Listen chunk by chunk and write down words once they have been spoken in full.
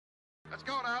Let's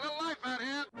go now, a little life out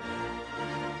here.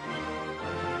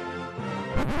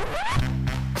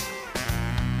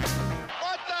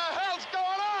 What the hell's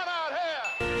going on out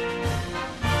here?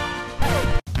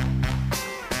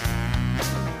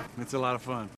 It's a lot of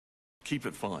fun. Keep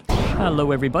it fun.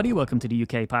 Hello, everybody. Welcome to the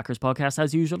UK Packers podcast.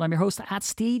 As usual, I'm your host at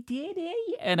Steve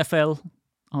NFL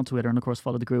on Twitter, and of course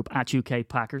follow the group at UK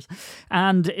Packers.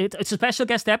 And it's a special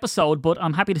guest episode, but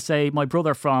I'm happy to say my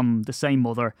brother from the same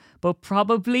mother, but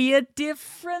probably a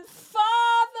different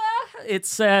father.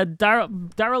 It's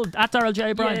Daryl at Daryl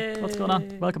J. Bryan. Yay. What's going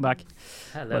on? Welcome back.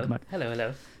 Hello. Welcome back.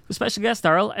 Hello. Special guest,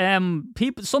 Daryl.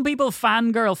 Some people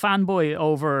fanboy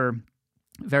over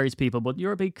various people, but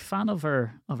you're a big fan of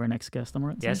our next guest, am I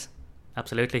right? Yes,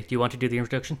 absolutely. Do you want to do the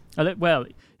introduction? Well,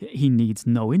 he needs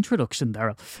no introduction,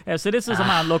 Daryl. So this is a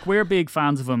man, look, we're big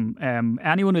fans of him.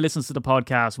 Anyone who listens to the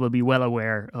podcast will be well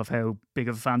aware of how big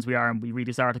of fans we are, and we read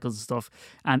his articles and stuff.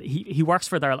 And he works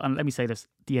for Daryl, and let me say this,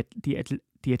 the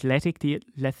Athletic.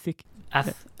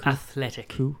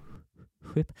 Athletic.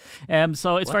 Whip.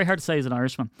 So it's very hard to say as an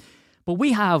Irishman. But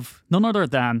we have none other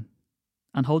than,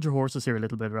 and hold your horses here a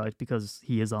little bit, right, because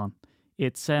he is on.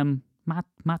 It's Matt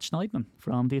Schneidman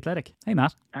from The Athletic. Hey,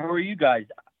 Matt. How are you guys?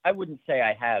 I wouldn't say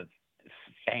I have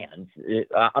fans.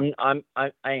 I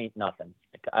ain't nothing.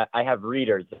 I have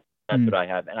readers. That's what I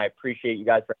have, and I appreciate you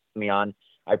guys for having me on.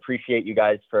 I appreciate you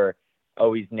guys for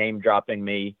always name dropping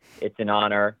me. It's an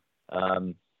honor.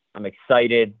 I'm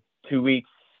excited. 2 weeks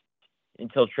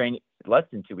until less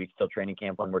than 2 weeks till training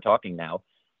camp when we're talking now,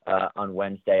 on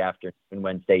Wednesday afternoon,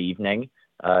 Wednesday evening.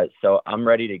 So I'm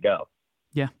ready to go.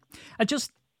 Yeah. I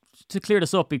just to clear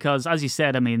this up, because as you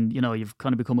said, I mean, you know, you've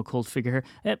kind of become a cult figure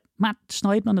here. Matt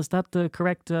Schneidman, is that the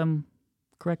correct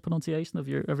pronunciation of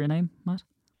your name, Matt?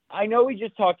 I know we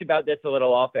just talked about this a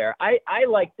little off air. I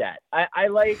like that. I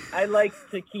like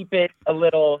to keep it a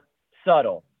little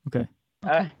subtle. Okay.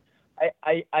 I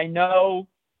know,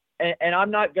 and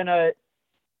I'm not gonna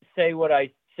say what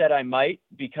I said I might,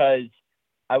 because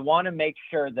I want to make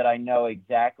sure that I know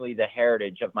exactly the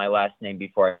heritage of my last name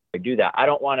before I do that. I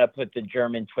don't want to put the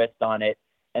German twist on it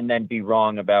and then be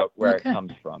wrong about where it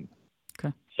comes from.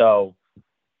 Okay. So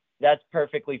that's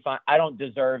perfectly fine. I don't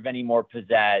deserve any more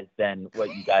pizzazz than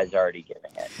what you guys are already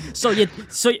giving it. So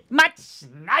Matt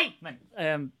Schneidman.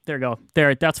 There you go.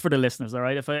 There, that's for the listeners, all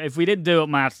right? If we didn't do it,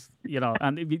 Matt, you know,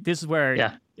 and this is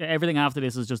where everything after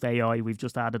this is just AI. We've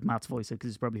just added Matt's voice because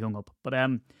he's probably hung up. But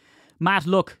Matt,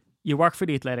 look. You work for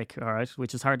The Athletic, all right,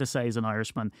 which is hard to say as an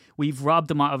Irishman. We've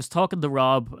robbed him. I was talking to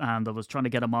Rob, and I was trying to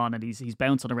get him on, and he's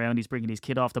bouncing around. He's bringing his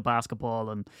kid off the basketball,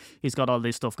 and he's got all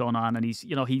this stuff going on. And he's,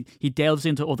 you know, he delves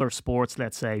into other sports,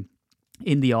 let's say,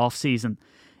 in the off season.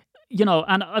 You know,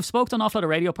 and I've spoken to an awful lot of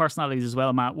radio personalities as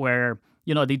well, Matt, where,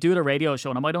 you know, they do the radio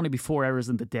show, and it might only be 4 hours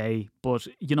in the day, but,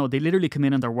 you know, they literally come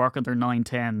in and they're working their 9,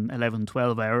 10, 11,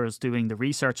 12 hours doing the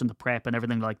research and the prep and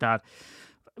everything like that.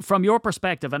 From your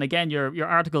perspective, and again, your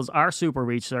articles are super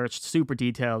researched, super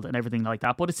detailed and everything like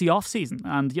that, but it's the off season,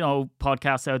 and, you know,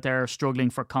 podcasts out there are struggling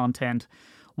for content.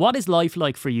 What is life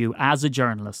like for you as a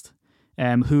journalist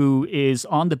who is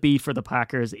on the beat for the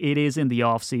Packers? It is in the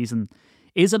off season.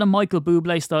 Is it a Michael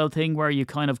Bublé style thing where you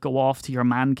kind of go off to your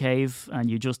man cave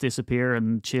and you just disappear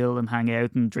and chill and hang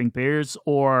out and drink beers?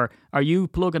 Or are you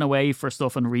plugging away for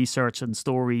stuff and research and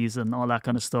stories and all that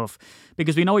kind of stuff?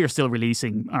 Because we know you're still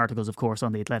releasing articles, of course,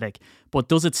 on The Athletic, but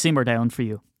does it simmer down for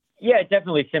you? Yeah, it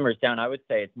definitely simmers down. I would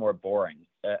say it's more boring.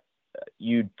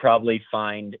 You'd probably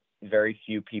find very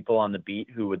few people on the beat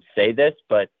who would say this,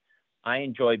 but I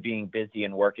enjoy being busy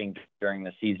and working during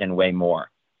the season way more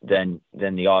than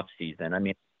the off season. I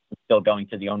mean, I'm still going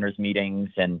to the owners' meetings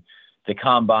and the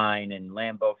combine and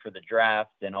Lambeau for the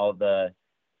draft and all the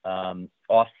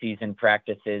off season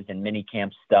practices and mini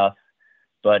camp stuff.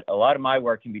 But a lot of my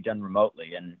work can be done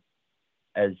remotely. And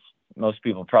as most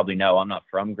people probably know, I'm not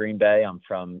from Green Bay. I'm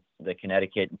from the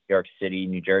Connecticut, New York City,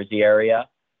 New Jersey area.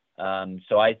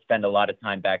 So I spend a lot of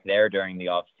time back there during the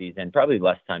off season, probably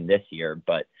less time this year,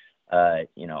 but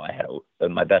you know, I had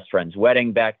my best friend's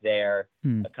wedding back there,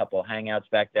 a couple hangouts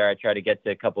back there. I try to get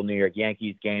to a couple New York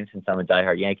Yankees games since I'm a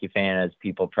diehard Yankee fan, as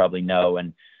people probably know,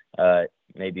 and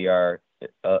maybe are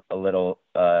a little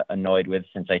annoyed with,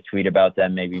 since I tweet about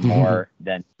them maybe more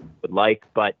than would like.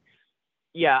 But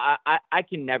yeah, I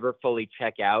can never fully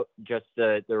check out. Just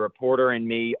the reporter in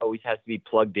me always has to be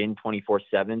plugged in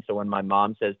 24/7. So when my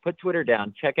mom says, put Twitter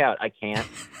down, check out, I can't,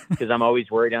 because I'm always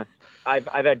worried. I've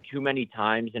had too many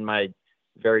times in my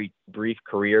very brief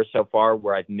career so far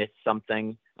where I've missed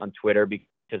something on Twitter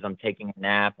because I'm taking a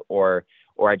nap or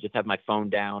I just have my phone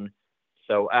down.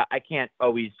 So I can't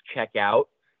always check out,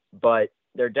 but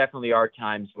there definitely are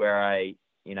times where I,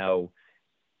 you know,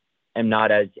 am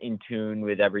not as in tune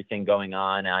with everything going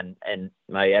on, and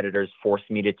my editors force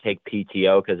me to take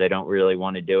PTO because I don't really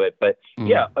want to do it. But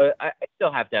I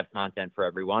still have to have content for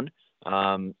everyone.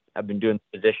 I've been doing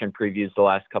position previews the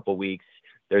last couple of weeks.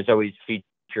 There's always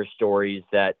feature stories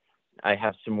that I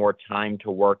have some more time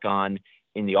to work on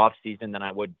in the off season than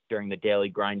I would during the daily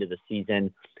grind of the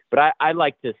season. But I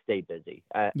like to stay busy.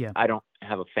 I don't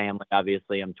have a family.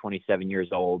 Obviously, I'm 27 years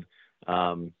old.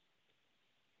 I'm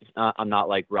not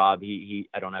like Rob.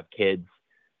 I don't have kids.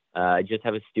 I just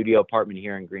have a studio apartment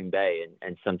here in Green Bay,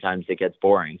 and sometimes it gets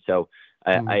boring. So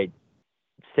it's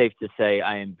safe to say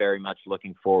I am very much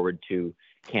looking forward to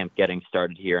camp getting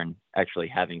started here and actually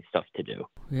having stuff to do.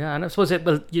 Yeah, and I suppose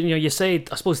you say,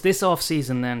 I suppose this off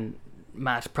season then,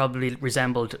 Matt, probably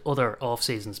resembled other off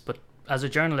seasons, but as a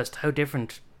journalist, how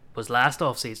different was last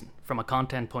off season from a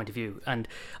content point of view? And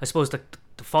I suppose the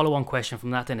follow-on question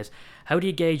from that then is, how do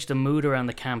you gauge the mood around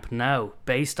the camp now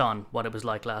based on what it was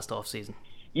like last off season?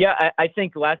 Yeah, I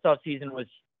think last off season was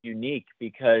unique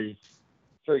because,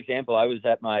 for example, I was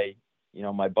at my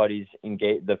buddy's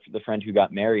the friend who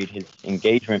got married, his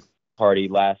engagement party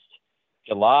last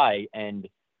July, and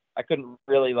I couldn't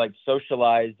really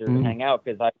socialize or hang out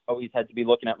because I always had to be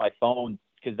looking at my phone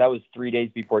because that was 3 days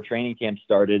before training camp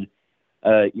started,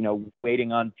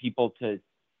 waiting on people to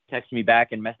text me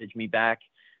back and message me back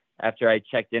after I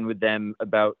checked in with them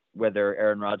about whether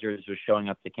Aaron Rodgers was showing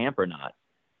up to camp or not.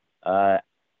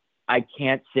 I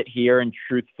can't sit here and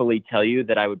truthfully tell you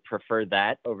that I would prefer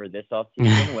that over this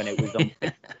offseason when it was only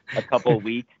a couple of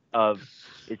weeks of,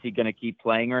 is he going to keep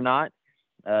playing or not?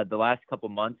 The last couple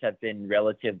months have been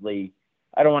relatively,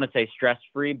 I don't want to say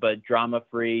stress-free, but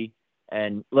drama-free.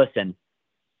 And listen,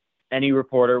 any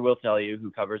reporter will tell you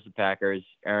who covers the Packers,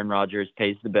 Aaron Rodgers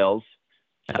pays the bills.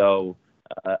 So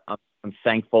I'm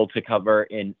thankful to cover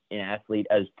an athlete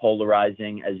as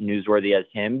polarizing, as newsworthy as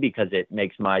him, because it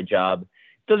makes my job,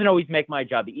 doesn't always make my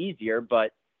job easier,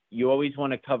 but you always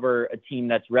want to cover a team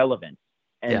that's relevant.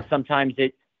 And sometimes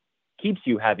it keeps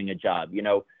you having a job.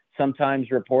 Sometimes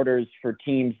reporters for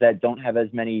teams that don't have as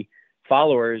many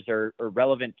followers or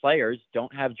relevant players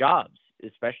don't have jobs,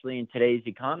 especially in today's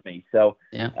economy. So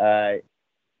I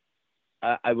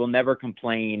will never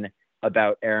complain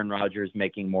about Aaron Rodgers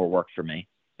making more work for me.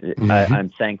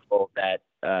 I'm thankful that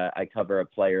I cover a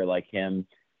player like him,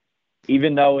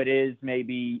 even though it is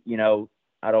maybe,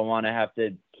 I don't want to have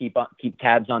to keep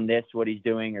tabs on this, what he's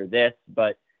doing or this,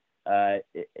 but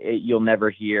you'll never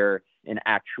hear an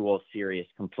actual serious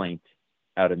complaint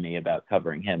out of me about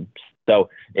covering him. So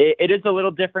it is a little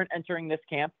different entering this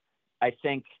camp. I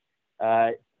think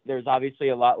there's obviously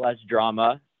a lot less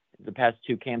drama. The past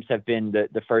two camps have been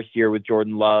the first year with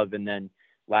Jordan Love, and then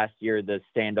last year the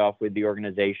standoff with the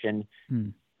organization.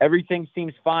 Everything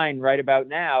seems fine right about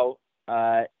now,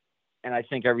 and I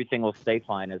think everything will stay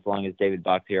fine as long as David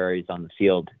Bakhtiari is on the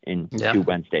field in 2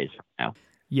 Wednesdays from now.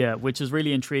 Yeah, which is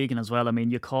really intriguing as well. I mean,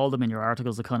 you call them in your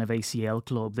articles the kind of ACL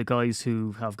club, the guys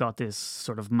who have got this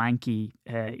sort of manky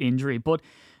injury. But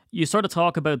you sort of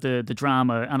talk about the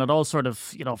drama, and it all sort of,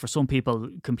 for some people,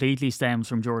 completely stems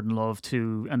from Jordan Love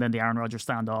and then the Aaron Rodgers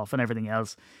standoff and everything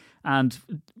else. And,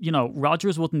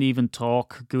 Rodgers wouldn't even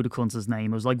talk Gutekunst's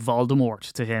name. It was like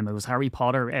Voldemort to him. It was Harry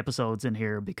Potter episodes in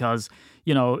here because,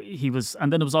 he was...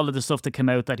 And then there was all of the stuff that came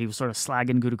out that he was sort of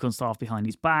slagging Gutekunst off behind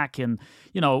his back. And,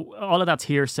 all of that's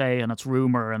hearsay and it's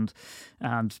rumour and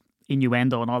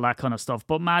innuendo and all that kind of stuff.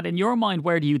 But Matt, in your mind,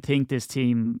 where do you think this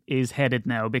team is headed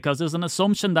now? Because there's an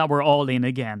assumption that we're all in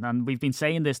again. And we've been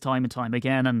saying this time and time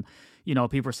again. And,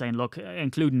 people are saying, look,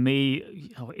 including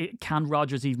me, can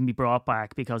Rodgers even be brought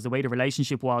back? Because the way the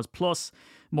relationship was, plus,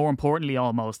 more importantly,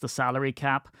 almost, the salary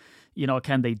cap,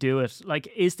 can they do it? Like,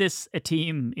 is this a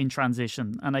team in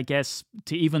transition? And I guess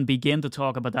to even begin to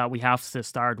talk about that, we have to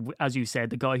start, as you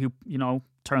said, the guy who,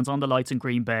 turns on the lights in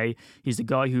Green Bay. He's the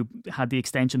guy who had the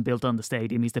extension built on the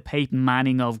stadium. He's the Peyton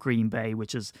Manning of Green Bay,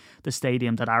 which is the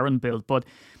stadium that Aaron built. But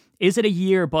is it a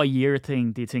year-by-year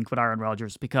thing, do you think, with Aaron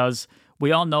Rodgers? Because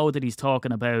we all know that he's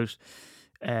talking about,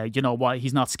 what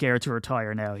he's not scared to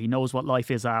retire now. He knows what life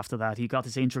is after that. He got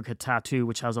this intricate tattoo,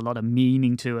 which has a lot of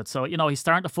meaning to it. So, he's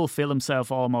starting to fulfill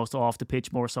himself almost off the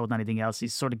pitch more so than anything else. He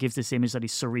sort of gives this image that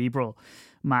he's cerebral.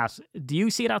 Matt, do you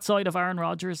see that side of Aaron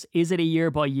Rodgers? Is it a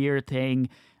year-by-year thing?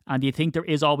 And do you think there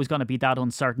is always going to be that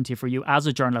uncertainty for you as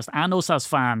a journalist and us as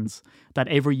fans that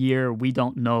every year we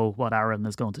don't know what Aaron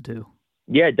is going to do?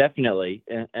 Yeah, definitely.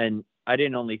 And I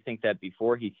didn't only think that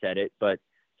before he said it, but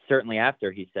certainly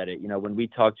after he said it. When we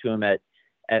talked to him at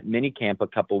minicamp a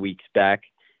couple weeks back,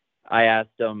 I asked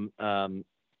him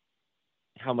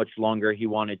how much longer he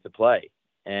wanted to play.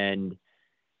 And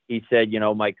he said,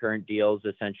 my current deal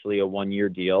is essentially a 1-year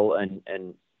deal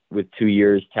and with 2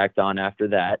 years tacked on after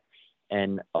that.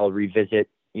 And I'll revisit,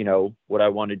 what I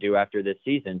want to do after this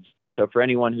season. So for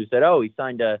anyone who said, he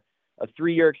signed a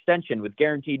 3-year extension with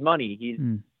guaranteed money, he's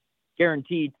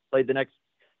guaranteed to play the next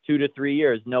 2 to 3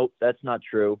 years. Nope, that's not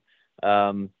true.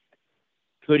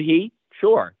 Could he?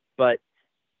 Sure. But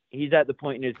he's at the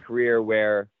point in his career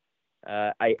where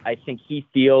I think he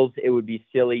feels it would be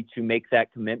silly to make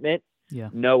that commitment,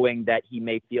 knowing that he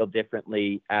may feel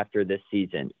differently after this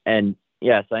season. And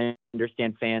yes, I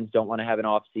understand fans don't want to have an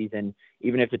off season,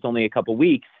 even if it's only a couple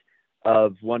weeks,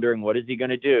 of wondering what is he going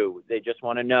to do. They just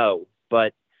want to know.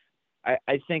 But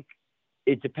I think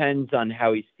it depends on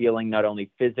how he's feeling, not only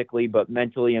physically, but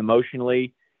mentally,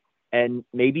 emotionally, and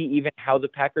maybe even how the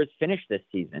Packers finish this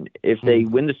season. If they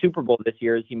win the Super Bowl this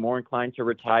year, is he more inclined to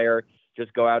retire,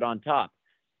 just go out on top?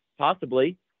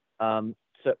 Possibly.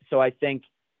 So I think,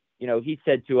 he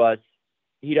said to us,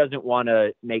 he doesn't want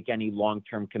to make any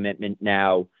long-term commitment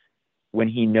now when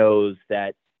he knows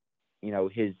that,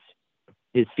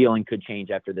 his feeling could change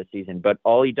after this season. But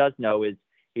all he does know is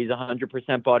he's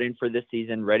 100% bought in for this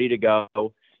season, ready to go.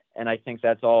 And I think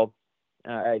that's all.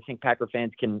 I think Packer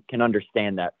fans can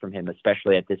understand that from him,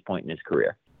 especially at this point in his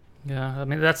career. Yeah, I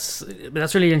mean, that's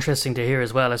really interesting to hear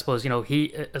as well. I suppose,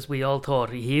 he, as we all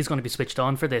thought, he's going to be switched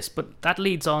on for this. But that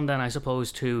leads on then, I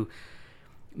suppose, to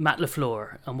Matt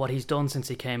LaFleur and what he's done since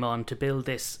he came on to build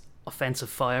this offensive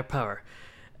firepower.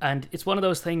 And it's one of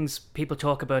those things people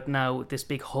talk about now, this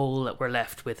big hole that we're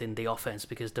left with in the offense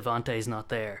because Davante's not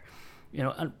there.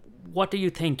 And what do you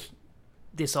think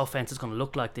this offense is going to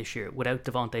look like this year without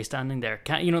Davante standing there?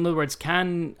 In other words,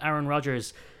 can Aaron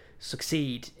Rodgers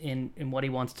succeed in what he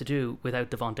wants to do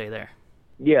without Davante there?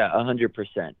 Yeah,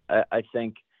 100%. I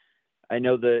think, I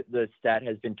know the stat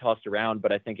has been tossed around,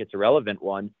 but I think it's a relevant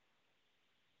one.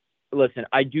 Listen,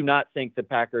 I do not think the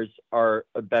Packers are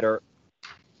a better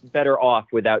off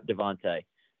without Davante.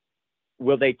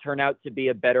 Will they turn out to be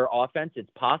a better offense?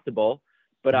 It's possible,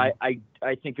 but I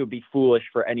think it would be foolish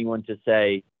for anyone to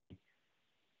say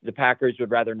the Packers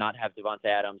would rather not have Davante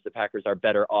Adams. The Packers are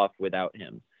better off without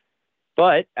him.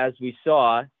 But as we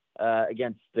saw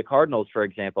against the Cardinals, for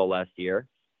example, last year,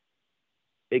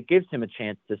 it gives him a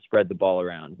chance to spread the ball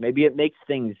around. Maybe it makes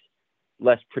things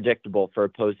less predictable for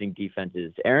opposing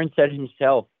defenses. Aaron said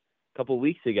himself a couple of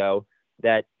weeks ago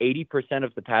that 80%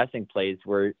 of the passing plays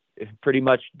were pretty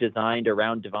much designed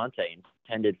around Davante,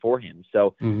 intended for him.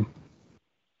 So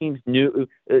teams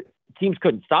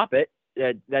couldn't stop it.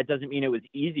 That doesn't mean it was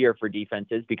easier for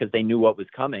defenses because they knew what was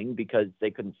coming because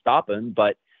they couldn't stop him.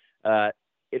 But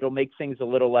it'll make things a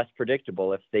little less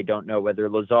predictable if they don't know whether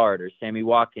Lazard or Sammy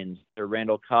Watkins or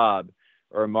Randall Cobb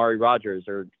or Amari Rodgers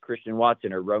or Christian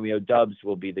Watson or Romeo Doubs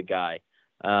will be the guy.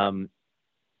 And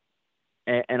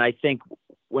I think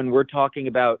when we're talking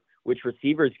about which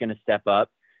receiver is going to step up,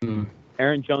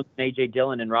 Aaron Jones and A.J.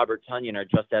 Dillon and Robert Tonyan are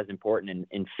just as important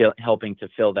in helping to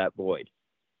fill that void.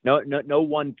 No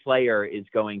one player is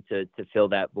going to fill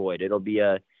that void. It'll be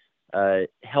a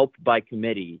help by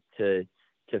committee to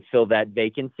fill that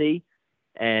vacancy.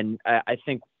 And I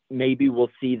think maybe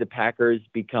we'll see the Packers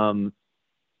become,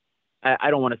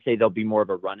 I don't want to say they'll be more of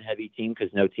a run-heavy team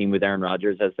because no team with Aaron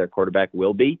Rodgers as their quarterback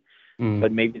will be.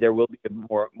 But maybe there will be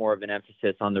more of an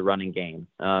emphasis on the running game,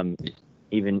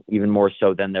 even more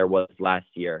so than there was last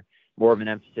year. More of an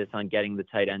emphasis on getting the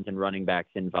tight ends and running backs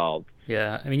involved.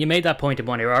 Yeah, I mean, you made that point in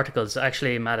one of your articles,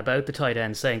 actually, Matt, about the tight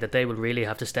ends, saying that they will really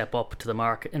have to step up to the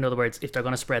mark. In other words, if they're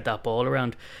going to spread that ball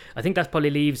around, I think that probably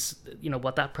leaves,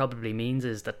 what that probably means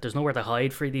is that there's nowhere to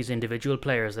hide for these individual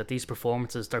players, that these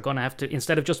performances, they're going to have to,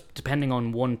 instead of just depending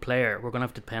on one player, we're going to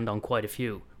have to depend on quite a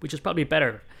few, which is probably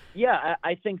better. Yeah,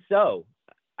 I think so.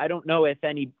 I don't know if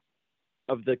any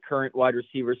of the current wide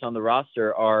receivers on the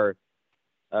roster are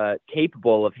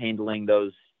capable of handling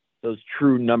those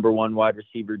true number one wide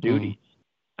receiver duties.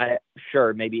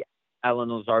 Sure, maybe Allen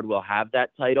Lazard will have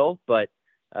that title, but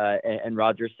and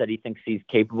Rodgers said he thinks he's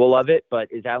capable of it. But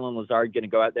is Allen Lazard going to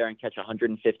go out there and catch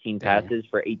 115 passes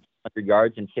for 1,800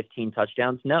 yards and 15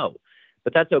 touchdowns? No,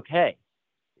 but that's okay.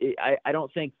 I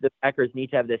don't think the Packers need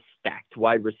to have this stacked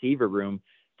wide receiver room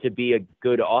to be a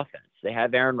good offense. They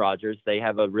have Aaron Rodgers. They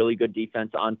have a really good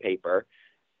defense on paper.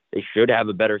 They should have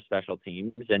a better special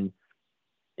teams. And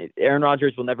Aaron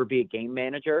Rodgers will never be a game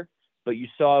manager, but you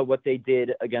saw what they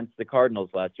did against the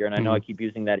Cardinals last year. And I know I keep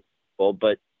using that example,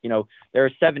 but there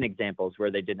are 7 examples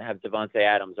where they didn't have Davante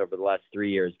Adams over the last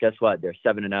 3 years. Guess what? They're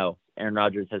 7-0. Aaron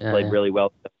Rodgers has played really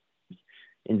well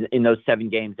In those 7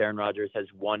 games, Aaron Rodgers has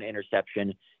 1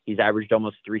 interception. He's averaged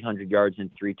almost 300 yards and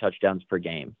 3 touchdowns per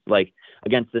game. Like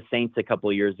against the Saints a couple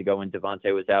of years ago when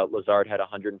Devontae was out, Lazard had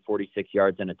 146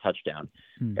 yards and a touchdown.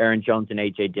 Aaron Jones and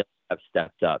A.J. Dillon have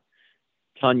stepped up.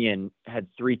 Tonyan had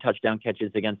 3 touchdown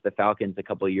catches against the Falcons a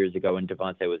couple of years ago when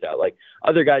Devontae was out. Like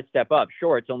other guys step up.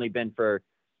 Sure, it's only been for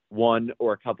 1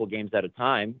 or a couple games at a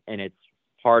time, and it's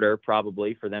harder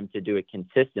probably for them to do it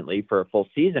consistently for a full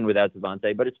season without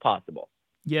Devontae, but it's possible.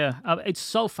 Yeah, it's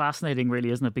so fascinating,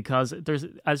 really, isn't it? Because there's,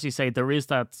 as you say, there is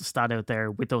that stat out there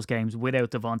with those games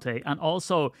without Devontae. And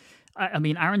also, I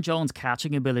mean, Aaron Jones'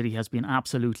 catching ability has been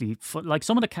absolutely, like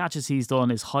some of the catches he's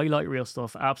done is highlight reel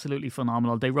stuff, absolutely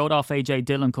phenomenal. They wrote off A.J.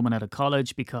 Dillon coming out of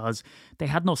college because they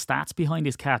had no stats behind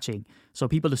his catching. So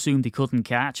people assumed he couldn't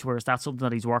catch, whereas that's something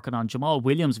that he's working on. Jamal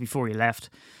Williams, before he left,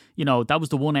 you know, that was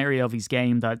the one area of his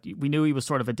game that we knew he was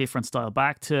sort of a different style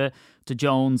back to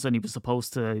Jones, and he was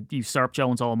supposed to usurp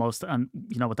Jones almost, and,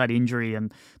 you know, with that injury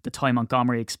and the Ty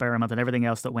Montgomery experiment and everything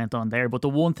else that went on there. But the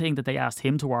one thing that they asked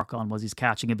him to work on was his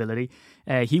catching ability.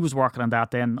 He was working on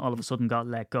that, then all of a sudden got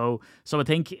let go. So I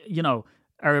think, you know,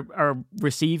 our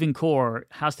receiving core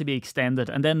has to be extended.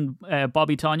 And then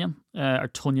Bobby Tonyan, or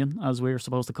Tunyon, as we're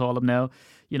supposed to call him now,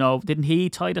 you know, didn't he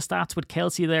tie the stats with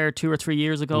Kelsey there 2 or 3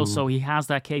 years ago? So he has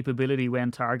that capability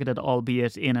when targeted,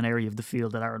 albeit in an area of the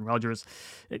field that Aaron Rodgers,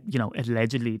 you know,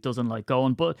 allegedly doesn't like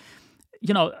going. But,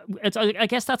 you know, I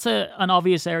guess that's an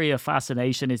obvious area of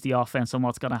fascination, is the offense and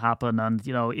what's going to happen. And,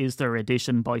 you know, is there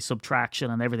addition by subtraction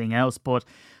and everything else? But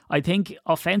I think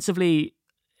offensively,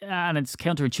 and it's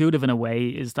counterintuitive in a way,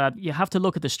 is that you have to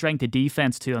look at the strength of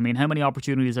defense too. I mean, how many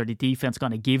opportunities are the defense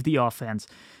going to give the offense?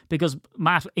 Because,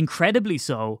 Matt, incredibly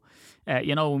so,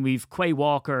 you know, when we've Quay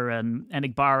Walker and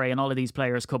Igbare and all of these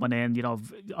players coming in, you know,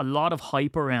 a lot of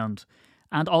hype around.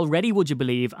 And already, would you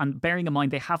believe, and bearing in mind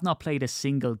they have not played a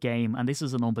single game, and this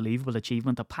is an unbelievable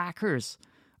achievement, the Packers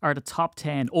are the top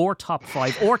 10 or top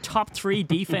 5 or top 3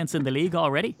 defense in the league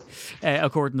already,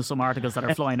 according to some articles that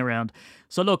are flying around.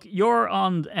 So look, you're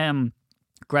on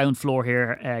ground floor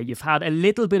here. You've had a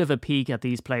little bit of a peek at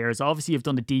these players. Obviously, you've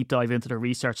done a deep dive into their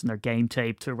research and their game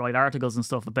tape to write articles and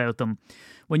stuff about them.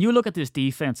 When you look at this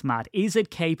defense, Matt, is it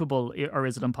capable or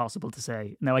is it impossible to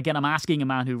say? Now, again, I'm asking a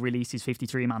man who released his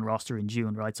 53-man roster in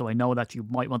June, right? So I know that you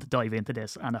might want to dive into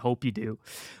this, and I hope you do.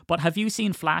 But have you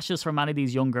seen flashes from any of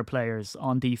these younger players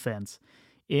on defense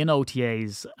in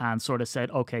OTAs and sort of said,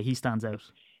 okay, he stands out?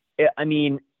 I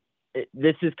mean,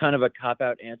 this is kind of a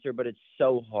cop-out answer, but it's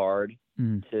so hard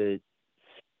to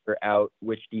figure out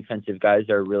which defensive guys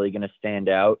are really going to stand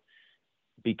out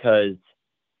because,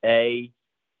 A,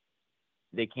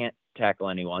 they can't tackle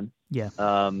anyone. Yeah.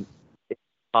 It's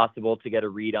possible to get a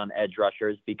read on edge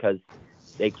rushers because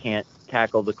they can't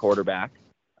tackle the quarterback,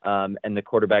 and the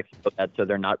quarterbacks know that, so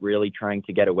they're not really trying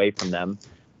to get away from them.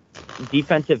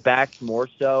 Defensive backs more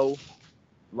so.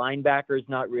 Linebackers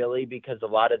not really, because a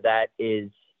lot of that is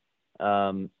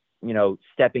you know,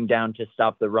 stepping down to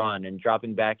stop the run and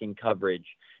dropping back in coverage.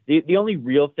 The only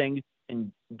real thing you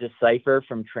can decipher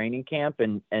from training camp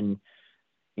and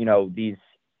you know, these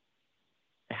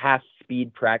half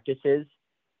speed practices,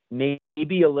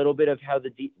 maybe a little bit of how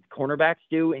the cornerbacks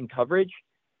do in coverage,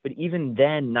 but even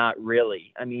then, not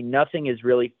really. I mean, nothing is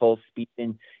really full speed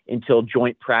until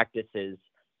joint practices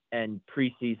and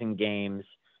preseason games,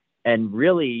 and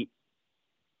really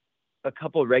a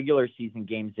couple regular season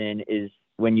games in is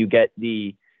when you get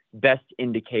the best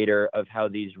indicator of how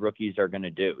these rookies are going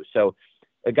to do. So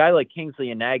a guy like Kingsley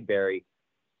Enagbare,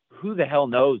 who the hell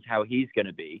knows how he's going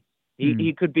to be?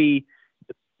 He could be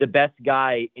the best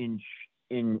guy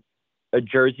in a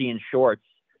jersey and shorts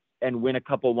and win a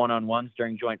couple one-on-ones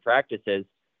during joint practices,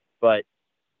 but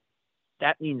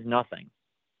that means nothing.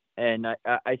 And I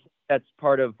think that's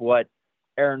part of what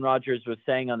Aaron Rodgers was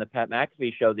saying on the Pat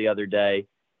McAfee show the other day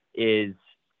is,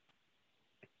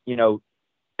 you know,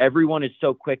 everyone is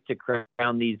so quick to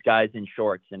crown these guys in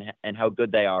shorts and how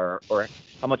good they are or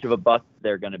how much of a bust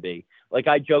they're going to be. Like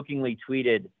I jokingly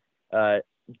tweeted 2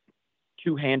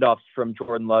 handoffs from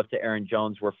Jordan Love to Aaron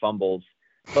Jones were fumbles,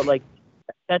 but like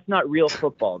that's not real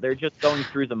football. They're just going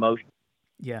through the motion.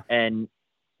 Yeah. And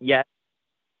yet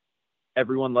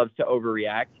everyone loves to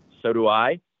overreact. So do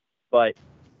I. But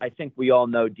I think we all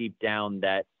know deep down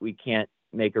that we can't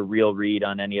make a real read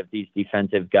on any of these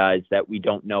defensive guys that we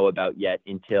don't know about yet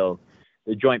until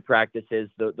the joint practices,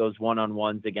 those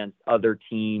one-on-ones against other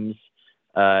teams,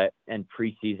 and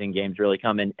preseason games really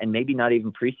come in, and maybe not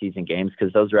even preseason games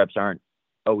because those reps aren't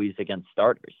always against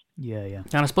starters. Yeah.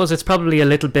 And I suppose it's probably a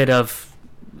little bit of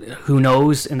who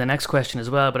knows in the next question as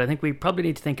well, but I think we probably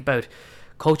need to think about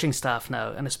coaching staff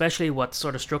now, and especially what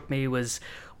sort of struck me was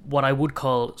what I would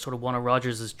call sort of one of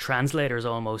Rodgers' translators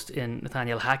almost in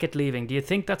Nathaniel Hackett leaving. Do you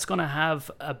think that's going to have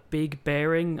a big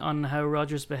bearing on how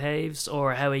Rodgers behaves,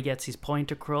 or how he gets his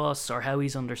point across, or how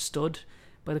he's understood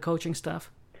by the coaching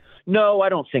staff? No, I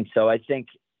don't think so. I think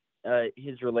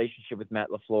his relationship with Matt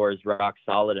LaFleur is rock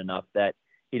solid enough that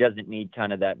he doesn't need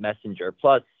kind of that messenger.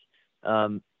 Plus,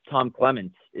 Tom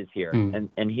Clements is here, and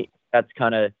that's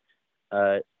kind of,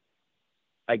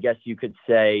 I guess you could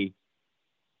say,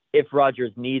 if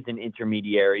Rodgers needs an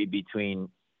intermediary between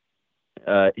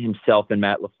himself and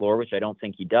Matt LaFleur, which I don't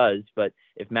think he does, but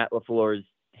if Matt LaFleur is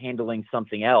handling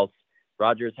something else,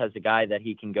 Rodgers has a guy that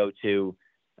he can go to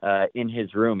in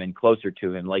his room and closer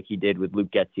to him, like he did with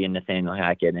Luke Getsy and Nathaniel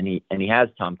Hackett, and he has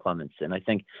Tom Clements, and I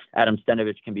think Adam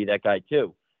Stenavich can be that guy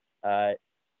too.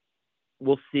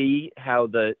 We'll see how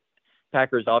the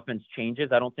Packers offense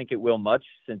changes. I don't think it will much,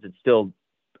 since it's still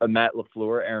a Matt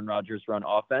LaFleur, Aaron Rodgers run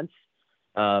offense.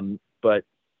 But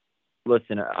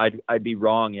listen, I'd be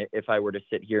wrong if I were to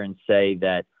sit here and say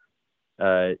that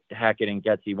Hackett and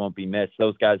Getsy won't be missed.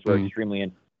 Those guys were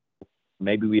extremely.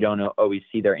 Maybe we don't always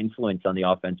see their influence on the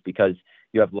offense because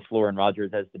you have LaFleur and Rodgers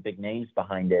as the big names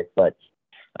behind it. But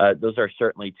those are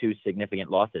certainly two significant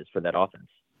losses for that offense.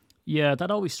 Yeah, that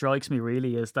always strikes me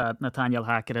really, is that Nathaniel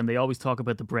Hackett, and they always talk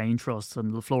about the brain trust,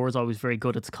 and LaFleur is always very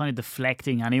good. It's kind of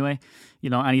deflecting anyway.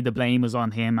 You know, any of the blame is on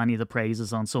him, any of the praise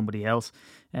is on somebody else.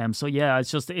 So yeah,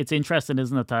 it's interesting,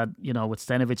 isn't it, that, you know, with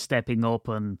Stenavich stepping up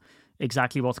and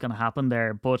exactly what's going to happen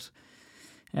there. But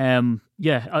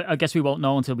yeah, I guess we won't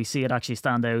know until we see it actually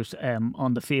stand out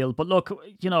on the field. But look,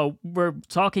 you know, we're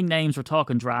talking names, we're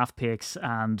talking draft picks,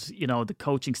 and, you know, the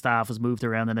coaching staff has moved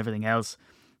around and everything else.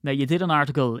 Now, you did an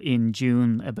article in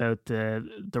June about the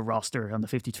roster and the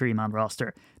 53-man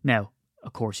roster. Now,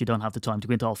 of course, you don't have the time to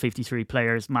go into all 53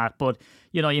 players, Matt, but,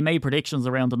 you know, you made predictions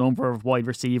around the number of wide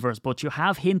receivers, but you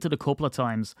have hinted a couple of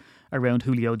times around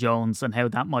Julio Jones and how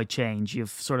that might change. You've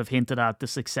sort of hinted at the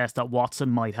success that Watson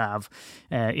might have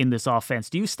in this offense.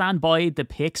 Do you stand by the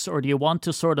picks, or do you want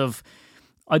to sort of,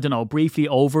 I don't know, briefly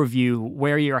overview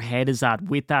where your head is at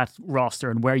with that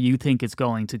roster and where you think it's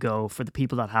going to go for the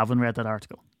people that haven't read that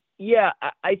article? Yeah,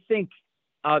 I think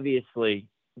obviously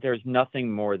there's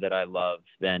nothing more that I love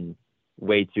than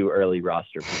way too early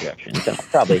roster projections. And I'll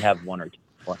probably have one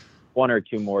or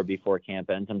two more before camp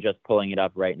ends. I'm just pulling it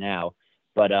up right now.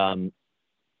 But I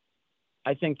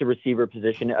think the receiver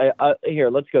position, here,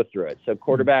 let's go through it. So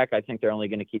quarterback, I think they're only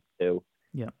going to keep two.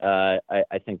 Yeah.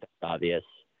 I think that's obvious.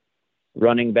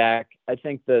 Running back, I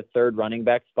think the third running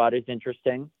back spot is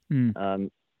interesting. I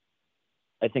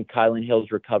think Kylan Hill's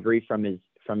recovery from his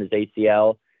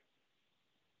ACL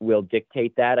will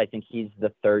dictate that. I think he's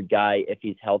the third guy if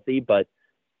he's healthy, but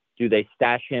do they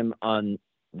stash him on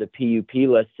the PUP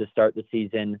list to start the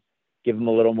season, give him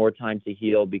a little more time to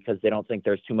heal because they don't think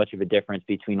there's too much of a difference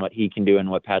between what he can do and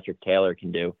what Patrick Taylor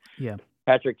can do? Yeah.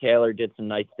 Patrick Taylor did some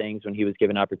nice things when he was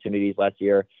given opportunities last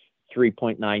year.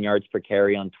 3.9 yards per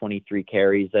carry on 23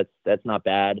 carries. That's not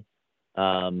bad.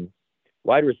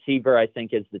 Wide receiver, I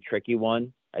think, is the tricky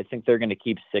one. I think they're going to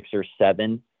keep 6 or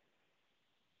 7.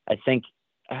 I think,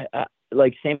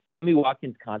 like, Sammy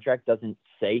Watkins' contract doesn't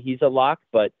say he's a lock,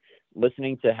 but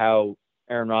listening to how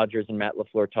Aaron Rodgers and Matt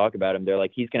LaFleur talk about him, they're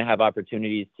like, he's going to have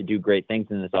opportunities to do great things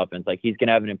in this offense. Like, he's going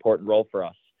to have an important role for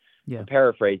us. Yeah. I'm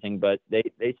paraphrasing, but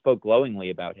they spoke glowingly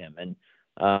about him.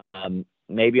 And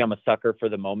maybe I'm a sucker for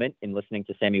the moment in listening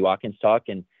to Sammy Watkins talk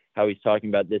and how he's talking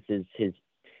about this is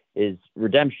his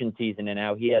redemption season and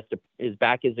how his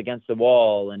back is against the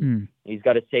wall and he's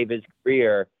got to save his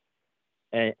career.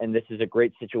 And this is a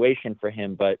great situation for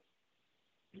him, but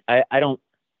I don't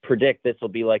predict this will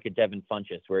be like a Devin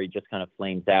Funchess where he just kind of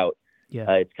flames out. Yeah.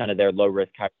 It's kind of their low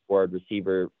risk, high reward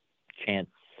receiver chance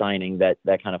signing that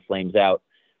kind of flames out.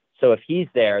 So if he's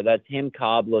there, that's him,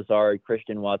 Cobb, Lazard,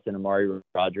 Christian Watson, Amari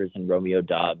Rodgers, and Romeo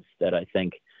Doubs that I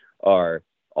think are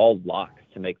all locks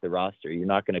to make the roster. You're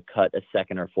not going to cut a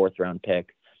 2nd or 4th round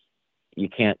pick. You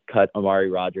can't cut Amari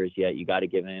Rodgers yet. You got to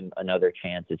give him another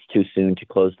chance. It's too soon to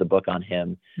close the book on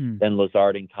him. Then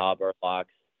Lazard and Cobb are locks.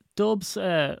 Doubs,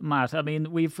 Matt, I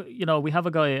mean, we have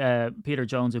a guy, Peter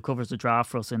Jones, who covers the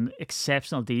draft for us in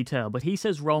exceptional detail, but he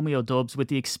says Romeo Doubs, with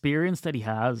the experience that he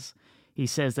has, he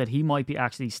says that he might be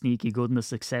actually sneaky good in the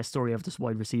success story of this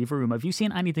wide receiver room. Have you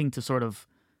seen anything to sort of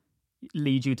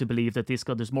lead you to believe that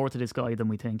there's more to this guy than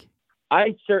we think?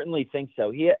 I certainly think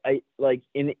so.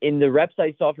 In the reps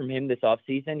I saw from him this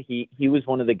offseason, he was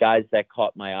one of the guys that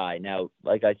caught my eye. Now,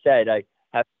 like I said, I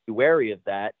have to be wary of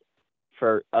that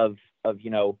of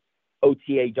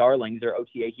OTA darlings or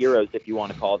OTA heroes, if you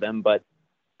want to call them. But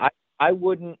I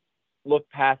wouldn't look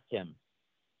past him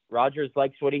Rodgers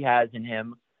likes what he has in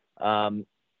him. Like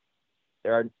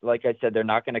I said, they're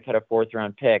not going to cut a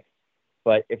 4th-round pick.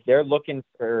 But if they're looking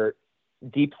for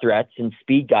deep threats and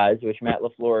speed guys, which Matt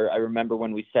LaFleur, I remember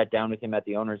when we sat down with him at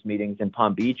the owners' meetings in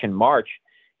Palm Beach in March,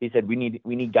 he said, we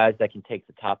need guys that can take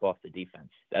the top off the defense.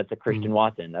 That's a Christian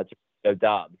Watson. That's a Joe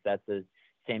Dobbs. That's a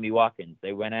Sammy Watkins.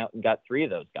 They went out and got 3 of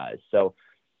those guys. So,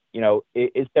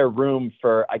 is there room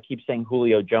for, I keep saying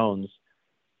Julio Jones,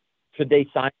 could they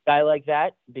sign a guy like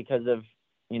that because of,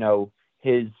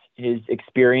 his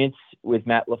experience with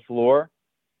Matt LaFleur,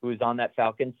 who was on that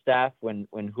Falcons staff when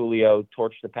Julio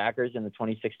torched the Packers in the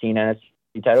 2016 NFC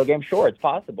title game? Sure, it's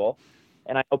possible.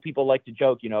 And I know people like to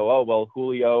joke, oh, well,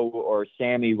 Julio or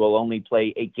Sammy will only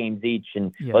play 8 games each,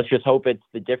 and let's just hope it's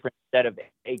the different set of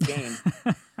 8 games.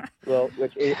 Well,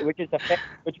 which is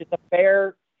a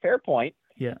fair point.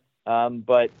 Yeah.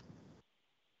 But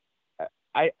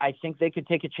I think they could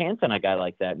take a chance on a guy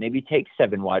like that. Maybe take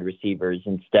 7 wide receivers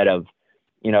instead of,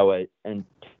 a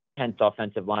 10th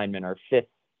offensive lineman or 5th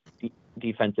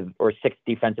defensive or 6th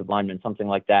defensive lineman, something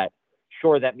like that.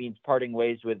 Sure, that means parting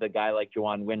ways with a guy like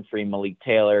Juwan Winfrey, Malik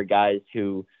Taylor, guys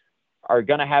who are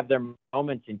going to have their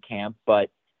moments in camp,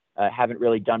 but haven't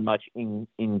really done much in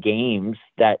games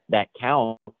that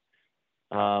count.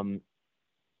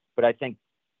 But I think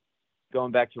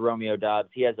going back to Romeo Doubs,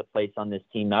 he has a place on this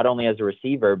team, not only as a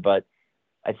receiver, but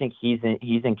I think he's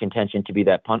in contention to be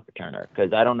that punt returner,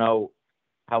 because I don't know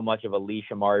how much of a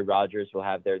leash Amari Rodgers will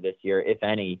have there this year, if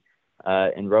any.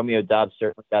 And Romeo Doubs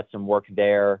certainly got some work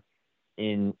there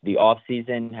in the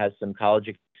offseason, has some college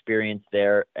experience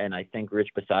there, and I think Rich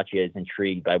Bisaccia is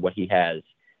intrigued by what he has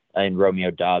in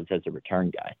Romeo Doubs as a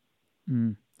return guy.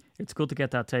 It's good to get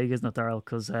that take, isn't it, Darryl?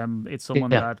 Because it's someone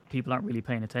that people aren't really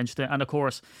paying attention to. And of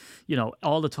course,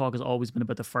 all the talk has always been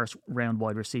about the first round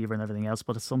wide receiver and everything else,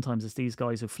 but sometimes it's these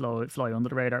guys who fly under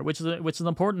the radar, which is an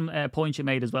important point you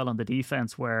made as well on the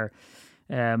defense, where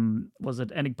was it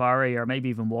Enigbari or maybe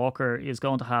even Walker is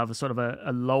going to have a sort of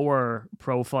a lower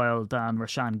profile than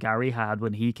Rashan Gary had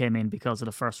when he came in, because of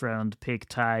the first round pick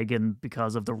tag and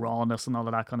because of the rawness and all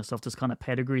of that kind of stuff. There's kind of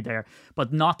pedigree there.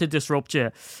 But not to disrupt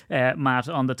you, Matt,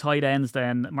 on the tight ends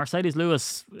then, Mercedes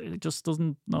Lewis just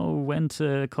doesn't know when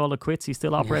to call it quits. He's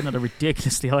still operating at a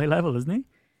ridiculously high level, isn't he?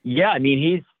 Yeah, I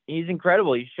mean, he's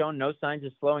incredible. He's shown no signs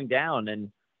of slowing down.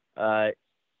 And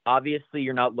obviously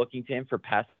you're not looking to him for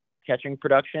pass catching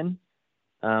production.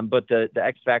 But the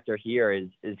X factor here is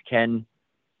can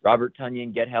Robert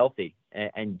Tonyan get healthy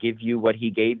and give you what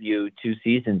he gave you 2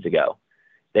 seasons ago?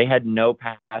 They had no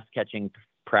pass catching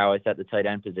prowess at the tight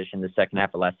end position the second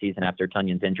half of last season after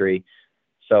Tonyan's injury.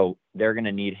 So they're going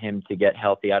to need him to get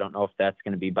healthy. I don't know if that's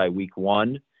going to be by week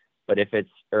 1, but if it's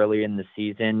early in the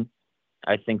season,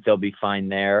 I think they'll be fine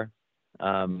there.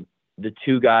 The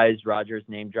 2 guys Rodgers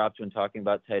name dropped when talking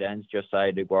about tight ends,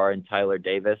 Josiah DeGuara and Tyler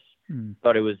Davis,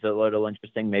 thought it was a little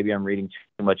interesting. Maybe I'm reading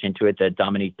too much into it that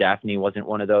Dominique Daphne wasn't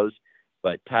one of those.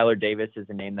 But Tyler Davis is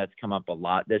a name that's come up a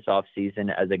lot this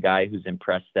offseason as a guy who's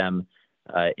impressed them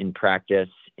in practice,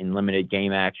 in limited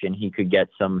game action. He could get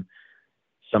some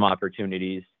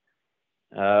opportunities.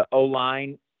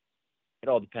 O-line, it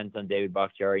all depends on David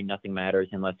Bakhtiari. Nothing matters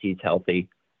unless he's healthy.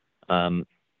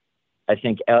 I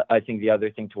think the other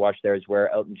thing to watch there is where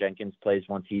Elton Jenkins plays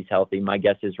once he's healthy. My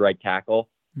guess is right tackle.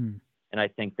 And I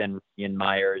think then Ian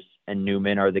Myers and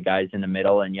Newman are the guys in the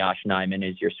middle, and Josh Nyman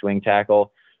is your swing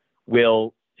tackle.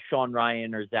 Will Sean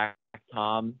Ryan or Zach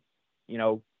Tom,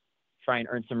 try and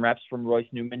earn some reps from Royce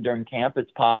Newman during camp?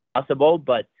 It's possible,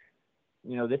 but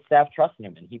this staff trusts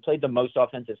Newman. He played the most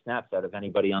offensive snaps out of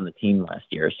anybody on the team last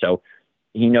year, so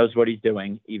he knows what he's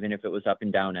doing, even if it was up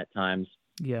and down at times.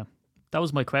 Yeah. That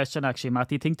was my question, actually, Matt.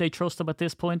 Do you think they trust him at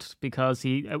this point? Because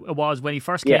when he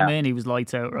first came in, he was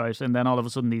lights out, right? And then all of a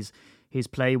sudden his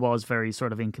play was very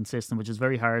sort of inconsistent, which is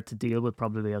very hard to deal with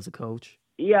probably as a coach.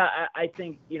 Yeah, I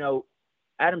think,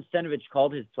 Adam Stenavich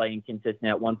called his play inconsistent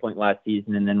at one point last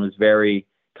season and then was very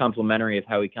complimentary of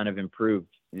how he kind of improved.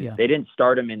 Yeah. They didn't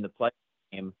start him in the play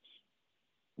game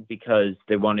because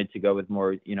they wanted to go with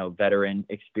more, veteran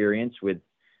experience with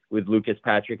Lucas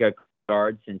Patrick at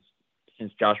guard since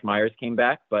Josh Myers came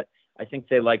back, but I think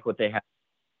they like what they have,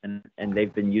 and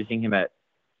they've been using him at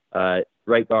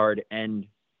right guard and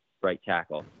right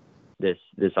tackle this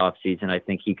offseason. I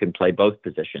think he can play both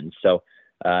positions. So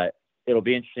it'll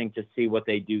be interesting to see what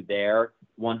they do there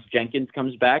once Jenkins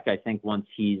comes back. I think when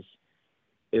he's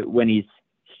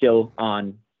still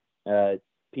on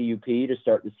PUP to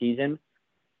start the season,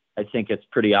 I think it's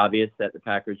pretty obvious that the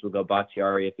Packers will go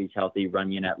Bakhtiari if he's healthy,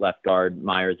 Runyon at left guard,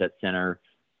 Myers at center,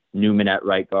 Newman at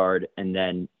right guard, and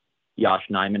then Josh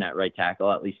Nyman at right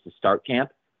tackle, at least to start camp.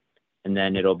 And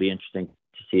then it'll be interesting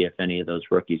to to see if any of those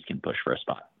rookies can push for a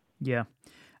spot. Yeah.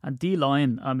 And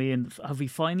D-line, I mean, have we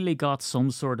finally got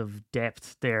some sort of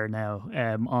depth there now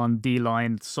on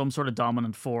D-line, some sort of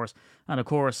dominant force? And of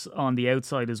course, on the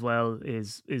outside as well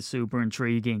is super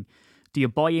intriguing. Do you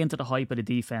buy into the hype of the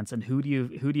defense, and who do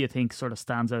you think sort of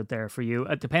stands out there for you?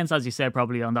 It depends, as you said,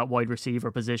 probably on that wide receiver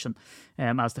position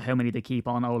as to how many they keep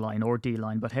on O-line or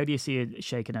D-line. But how do you see it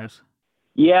shaking out?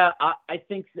 Yeah, I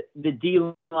think the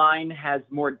D-line has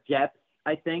more depth,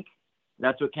 I think.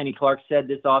 That's what Kenny Clark said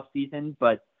this offseason,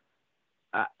 but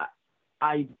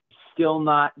I'm still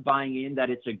not buying in that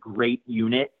it's a great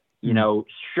unit. You know,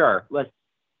 sure,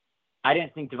 I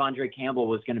didn't think Devondre Campbell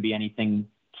was going to be anything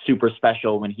super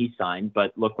special when he signed,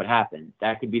 but look what happened.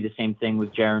 That could be the same thing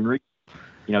with Jarran Reed.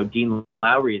 You know, Dean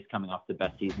Lowry is coming off the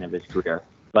best season of his career,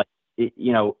 but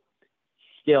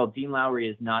still, Dean Lowry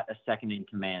is not a second in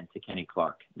command to Kenny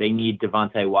Clark. They need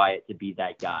Devontae Wyatt to be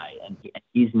that guy, and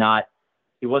he's not.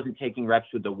 He wasn't taking reps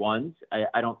with the ones.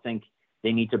 I don't think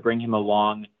they need to bring him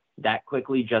along that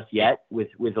quickly just yet with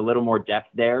a little more depth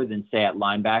there than, say, at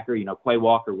linebacker. You know, Quay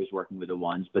Walker was working with the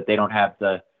ones, but they don't have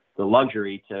the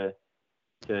luxury to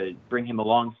bring him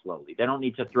along slowly. They don't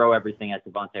need to throw everything at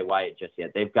Devontae Wyatt just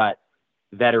yet. They've got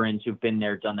veterans who've been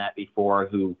there, done that before,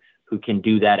 who can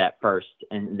do that at first,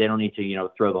 and they don't need to,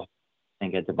 throw the whole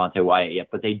thing at Devontae Wyatt yet,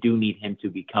 but they do need him to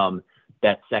become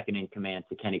that second in command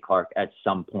to Kenny Clark at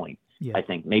some point. Yeah. I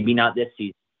think maybe not this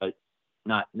season, but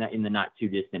not in the not too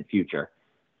distant future.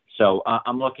 So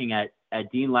I'm looking at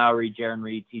Dean Lowry, Jarran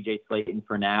Reed, TJ Slaton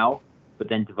for now, but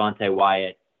then Devontae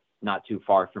Wyatt not too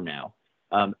far from now.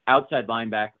 Outside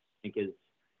linebacker, I think, is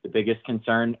the biggest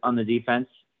concern on the defense,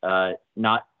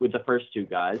 not with the first two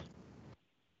guys,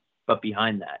 but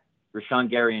behind that. Rashawn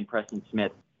Gary and Preston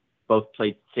Smith both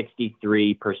played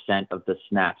 63% of the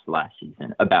snaps last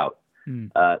season,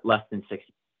 less than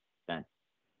 60%.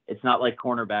 It's not like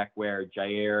cornerback where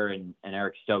Jair and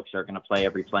Eric Stokes are going to play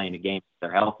every play in a game if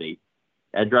they're healthy.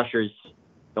 Edge rushers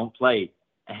don't play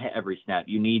every snap.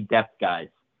 You need depth guys.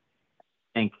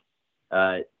 I think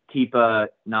Tipa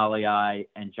Nalai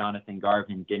and Jonathan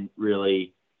Garvin didn't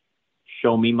really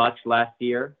show me much last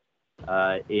year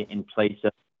in place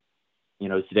of,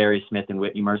 Za'Darius Smith and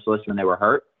Whitney Mercilus when they were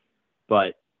hurt.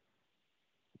 But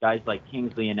guys like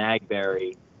Kingsley and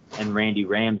Agberry and Randy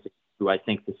Ramsey, who I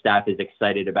think the staff is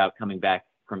excited about coming back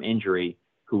from injury,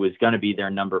 who was going to be their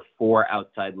number 4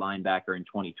 outside linebacker in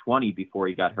 2020 before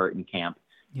he got hurt in camp.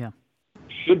 Yeah.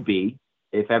 Should be,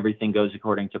 if everything goes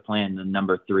according to plan, the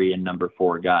number 3 and number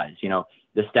 4 guys.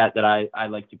 The stat that I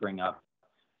like to bring up,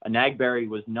 Agberry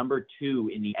was number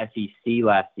 2 in the SEC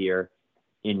last year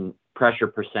in pressure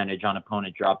percentage on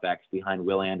opponent dropbacks behind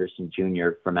Will Anderson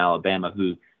Jr. from Alabama,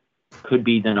 who could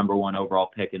be the number 1 overall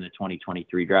pick in the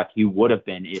 2023 draft. He would have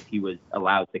been if he was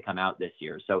allowed to come out this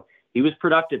year. So he was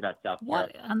productive at South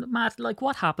Carolina. And Matt,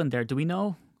 what happened there? Do we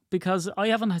know? Because I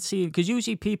haven't seen, because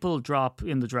usually people drop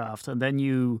in the draft and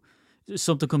then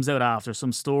something comes out after,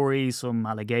 some story, some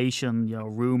allegation,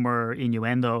 rumor,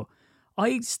 innuendo.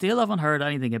 I still haven't heard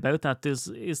anything about that.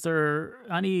 Is there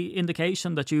any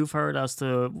indication that you've heard as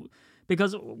to,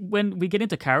 because when we get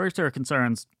into character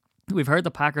concerns, we've heard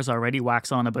the Packers already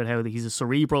wax on about how he's a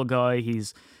cerebral guy,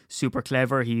 he's super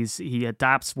clever, he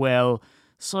adapts well.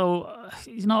 So,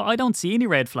 I don't see any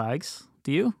red flags.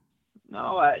 Do you?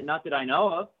 No, not that I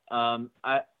know of.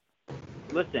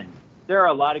 Listen, there are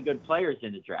a lot of good players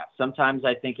in the draft. Sometimes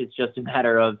I think it's just a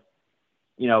matter of,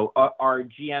 are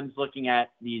GMs looking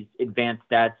at these advanced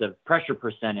stats of pressure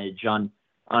percentage on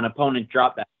opponent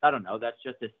dropbacks? I don't know. That's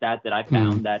just a stat that I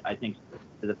found that I think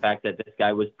to the fact that this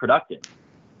guy was productive.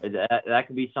 That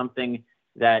could be something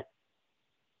that,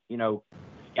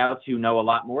 scouts who know a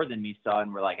lot more than me saw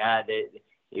and were like,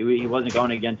 he wasn't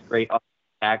going against great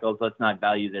tackles. Let's not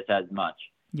value this as much.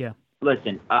 Yeah.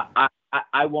 Listen,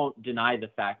 I won't deny the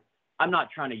fact. I'm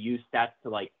not trying to use stats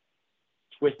to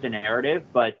twist the narrative,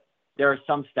 but there are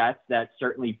some stats that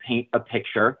certainly paint a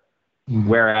picture,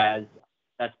 whereas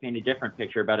that's paint a different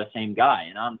picture about a same guy.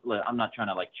 And I'm not trying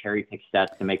to cherry pick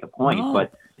stats to make a point,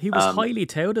 but he was highly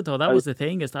touted though. That was the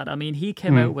thing, is that, he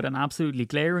came out with an absolutely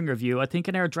glaring review. I think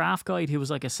in our draft guide, he was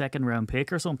like a 2nd round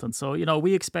pick or something. So,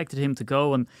 we expected him to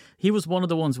go, and he was one of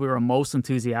the ones we were most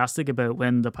enthusiastic about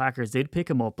when the Packers did pick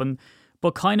him up.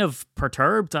 But kind of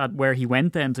perturbed at where he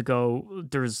went then to go,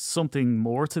 there's something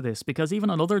more to this, because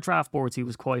even on other draft boards, he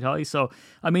was quite high. So,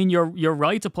 you're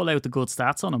right to pull out the good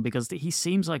stats on him, because he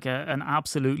seems like an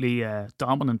absolutely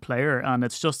dominant player. And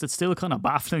it's still kind of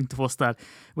baffling to us that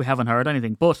we haven't heard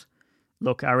anything. But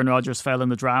look, Aaron Rodgers fell in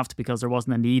the draft because there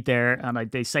wasn't a need there, and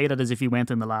they say that as if he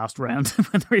went in the last round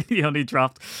when really only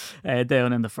dropped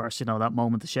down in the first. That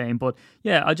moment of shame. But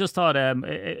yeah, I just thought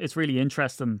it's really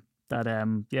interesting that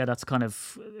it's kind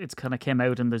of came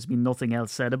out and there's been nothing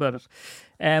else said about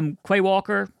it. Quay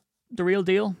Walker, the real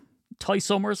deal. Ty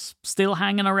Summers still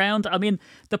hanging around. I mean,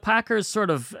 the Packers sort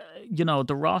of,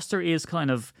 the roster is kind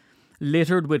of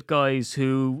littered with guys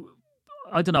who,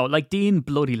 I don't know, like Dean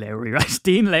Bloody Lowry, right?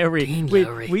 Dean Lowry.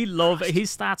 We love,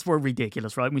 his stats were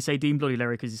ridiculous, right? And we say Dean Bloody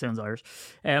Lowry because he sounds Irish.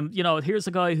 Here's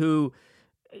a guy who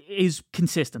is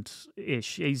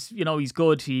consistent-ish. He's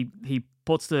good. He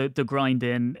puts the grind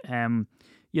in.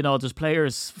 There's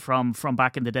players from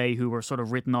back in the day who were sort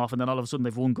of written off, and then all of a sudden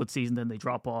they've one good season, then they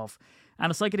drop off. And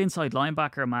it's like an inside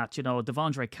linebacker match.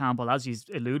 Devondre Campbell, as you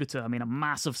alluded to, I mean, a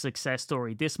massive success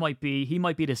story. He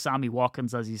might be the Sammy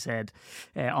Watkins, as you said,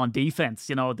 on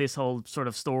defense. This whole sort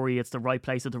of story, it's the right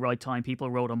place at the right time. People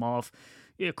wrote him off.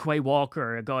 Quay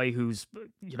Walker, a guy who's,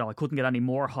 I couldn't get any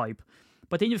more hype.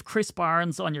 But then you have Chris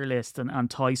Barnes on your list and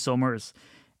Ty Summers.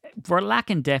 We're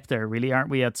lacking depth there, really, aren't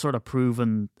we, at sort of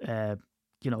proven,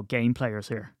 game players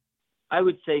here? I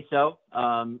would say so.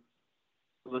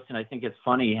 Listen, I think it's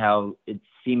funny how it's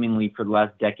seemingly for the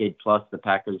last decade plus, the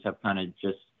Packers have kind of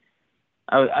just,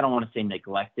 I don't want to say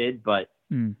neglected, but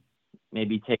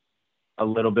maybe take a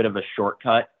little bit of a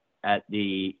shortcut at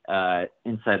the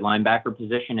inside linebacker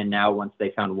position. And now once they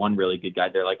found one really good guy,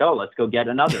 they're like, oh, let's go get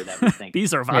another that we think.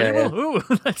 These are valuable. Yeah. Ooh,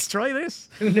 let's try this.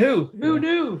 Who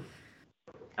knew?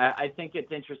 I think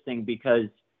it's interesting because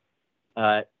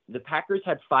the Packers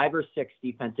had 5 or 6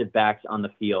 defensive backs on the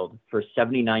field for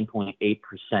 79.8%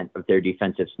 of their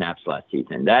defensive snaps last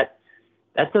season. That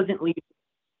doesn't leave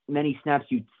many snaps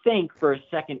you'd think for a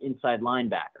second inside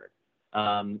linebacker.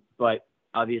 But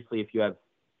obviously, if you have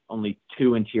only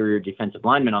 2 interior defensive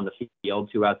linemen on the field,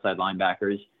 2 outside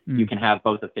linebackers, you can have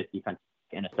both a 5th defensive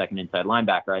and a second inside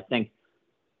linebacker. I think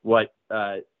what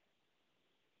Brian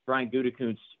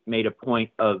Gutekunst made a point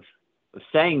of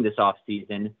saying this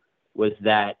offseason was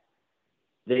that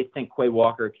they think Quay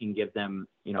Walker can give them,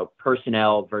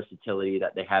 personnel versatility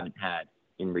that they haven't had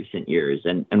in recent years.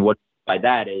 And what by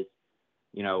that is,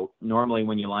 normally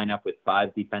when you line up with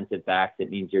 5 defensive backs, it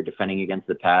means you're defending against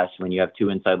the pass. When you have 2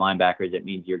 inside linebackers, it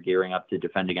means you're gearing up to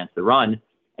defend against the run.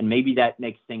 And maybe that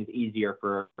makes things easier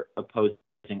for opposing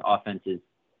offenses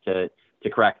to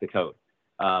crack the code.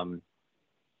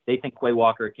 They think Quay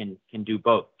Walker can do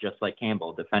both, just like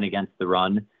Campbell, defend against the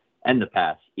run and the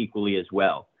pass equally as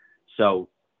well. So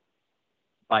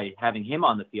by having him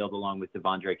on the field along with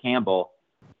Devondre Campbell,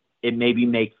 it maybe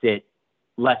makes it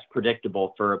less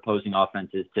predictable for opposing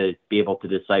offenses to be able to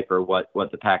decipher what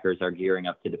the Packers are gearing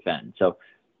up to defend. So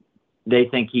they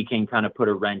think he can kind of put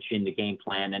a wrench in the game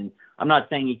plan. And I'm not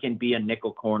saying he can be a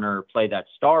nickel corner, play that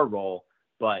star role,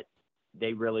 but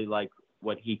they really like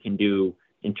what he can do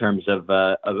in terms of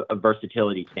a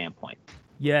versatility standpoint.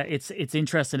 Yeah, it's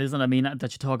interesting, isn't it? I mean,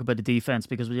 that you talk about the defense,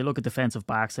 because when you look at defensive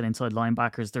backs and inside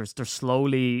linebackers, they're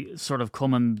slowly sort of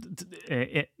coming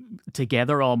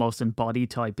together almost in body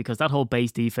type, because that whole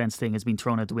base defense thing has been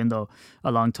thrown out the window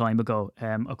a long time ago.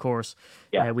 Of course,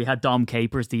 we had Dom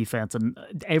Capers' defense, and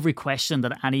every question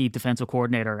that any defensive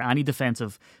coordinator, any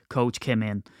defensive coach came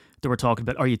in, they were talking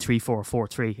about, are you 3-4,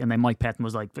 4-3? And then Mike Pettin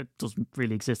was like, it doesn't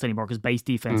really exist anymore because base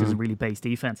defense isn't really base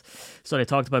defense. So they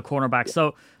talked about cornerbacks.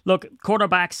 So look,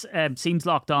 cornerbacks seems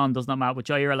locked on, does not matter, with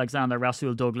Jair Alexander,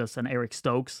 Rasul Douglas and Eric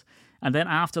Stokes. And then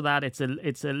after that, it's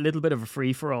a little bit of a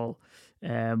free-for-all with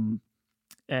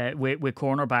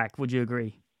cornerback. Would you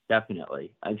agree?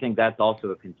 Definitely. I think that's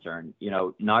also a concern.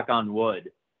 Knock on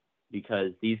wood,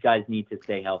 because these guys need to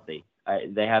stay healthy.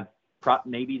 They have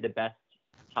maybe the best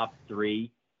top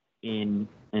 3 and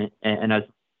as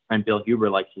friend Bill Huber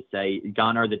likes to say,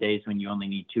 gone are the days when you only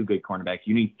need 2 good cornerbacks.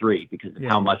 You need 3 because of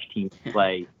how much teams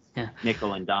play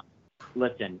nickel and dime.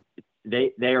 Listen,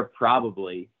 they are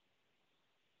probably,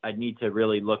 I'd need to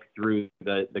really look through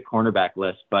the cornerback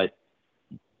list, but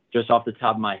just off the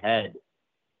top of my head,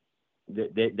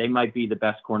 they might be the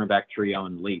best cornerback trio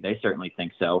in the league. They certainly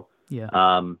think so.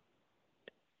 Yeah.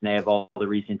 They have all the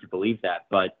reason to believe that,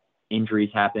 but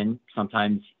injuries happen.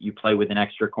 Sometimes you play with an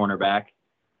extra cornerback.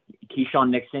 Keyshawn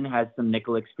Nixon has some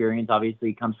nickel experience. Obviously,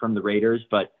 he comes from the Raiders,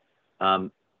 but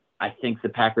I think the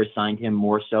Packers signed him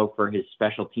more so for his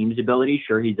special teams ability.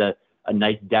 Sure, he's a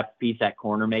nice depth piece at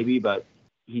corner maybe, but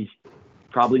he's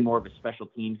probably more of a special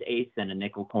teams ace than a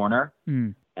nickel corner.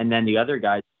 And then the other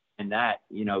guys in that,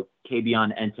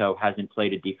 Kabion Ento hasn't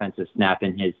played a defensive snap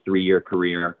in his 3-year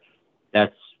career.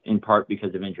 That's in part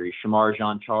because of injury. Shamar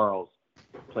Jean-Charles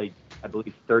played, I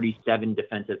believe, 37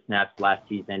 defensive snaps last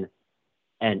season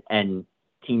and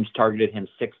teams targeted him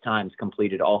 6 times,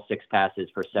 completed all 6 passes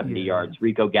for 70 yards.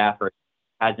 Rico Gafford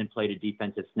hasn't played a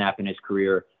defensive snap in his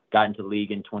career, got into the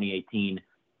league in 2018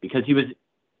 because he was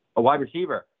a wide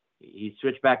receiver. He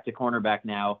switched back to cornerback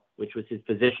now, which was his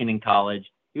position in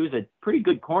college. He was a pretty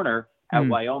good corner at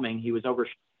Wyoming. He was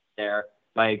overshadowed there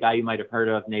by a guy you might have heard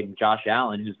of named Josh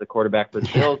Allen, who's the quarterback for the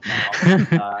Bills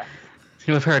now.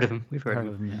 We've heard of him. We've heard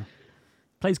of him. Yeah.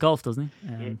 Plays golf, doesn't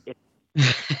he?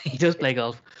 He does play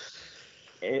golf.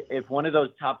 If one of those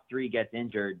top 3 gets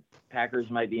injured, Packers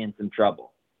might be in some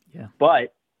trouble. Yeah.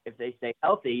 But if they stay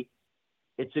healthy,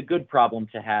 it's a good problem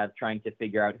to have, trying to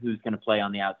figure out who's going to play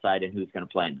on the outside and who's going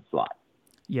to play in the slot.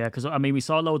 Yeah, because, I mean, we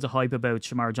saw loads of hype about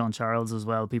Shamar John-Charles as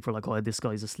well. People were like, oh, this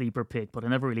guy's a sleeper pick, but it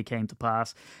never really came to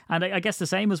pass. And I guess the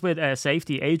same as with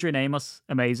safety. Adrian Amos,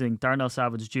 amazing. Darnell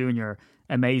Savage Jr.,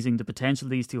 amazing. The potential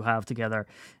these two have together.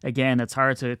 Again, it's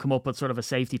hard to come up with sort of a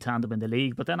safety tandem in the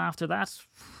league. But then after that,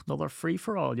 another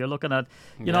free-for-all. You're looking at,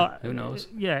 you know... Who knows?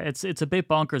 Yeah, it's a bit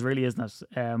bonkers, really, isn't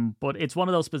it? But it's one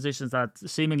of those positions that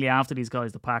seemingly after these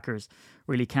guys, the Packers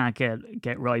really can't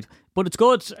get right. But it's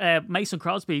good. Mason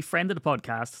Crosby, friend of the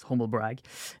podcast, humble brag.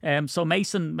 So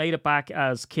Mason made it back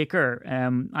as kicker.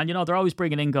 And, you know, they're always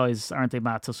bringing in guys, aren't they,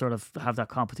 Matt, to sort of have that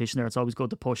competition there. It's always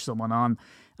good to push someone on.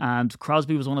 And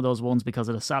Crosby was one of those ones because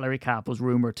of the salary cap was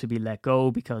rumoured to be let go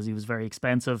because he was very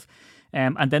expensive.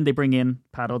 And then they bring in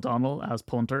Pat O'Donnell as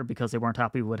punter because they weren't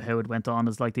happy with how it went on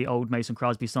as like the old Mason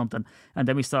Crosby something. And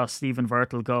then we saw Stephen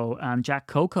Virtel go and Jack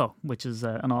Coco, which is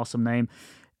an awesome name.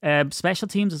 Special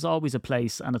teams is always a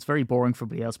place, and it's very boring for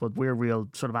everybody else, but we're real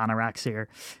sort of anoraks here.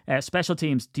 Special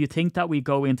teams, do you think that we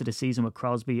go into the season with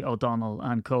Crosby, O'Donnell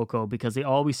and Coco? Because they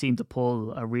always seem to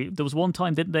pull there was one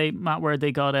time, didn't they, Matt, where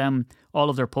they got all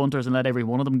of their punters and let every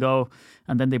one of them go,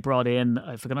 and then they brought in,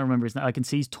 I forgot to remember his name. I can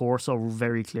see his torso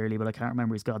very clearly, but I can't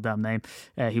remember his goddamn name.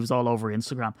 He was all over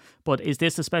Instagram. But is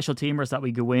this the special teamers that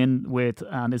we go in with,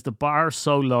 and is the bar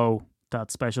so low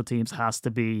that special teams has to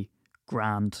be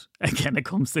grand again it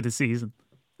comes to the season?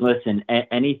 Listen,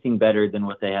 anything better than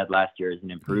what they had last year is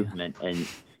an improvement. Yeah. And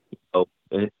you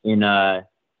know, in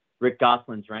Rick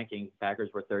Gosselin's rankings, Packers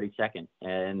were 32nd,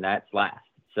 and that's last.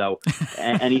 So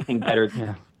anything better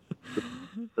than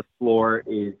the floor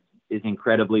is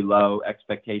incredibly low.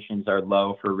 Expectations are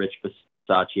low for Rich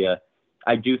Bisaccia.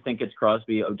 I do think it's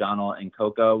Crosby, O'Donnell, and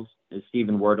Coco.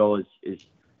 Stephen Wordle is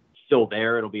still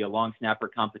there. It'll be a long snapper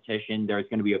competition. There's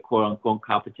going to be a quote-unquote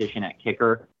competition at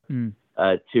kicker,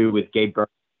 too, with Gabe Burns,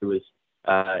 who was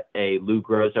a Lou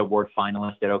Groza Award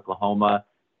finalist at Oklahoma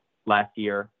last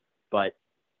year. But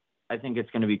I think it's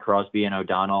going to be Crosby and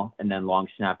O'Donnell, and then long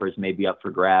snappers may be up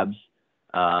for grabs.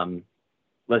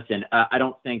 Listen, I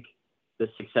don't think the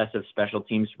success of special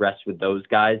teams rests with those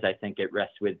guys. I think it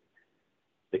rests with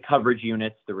the coverage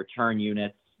units, the return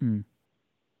units.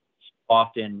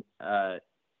 Often,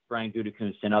 Brian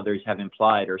Gutekunst and others have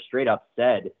implied or straight up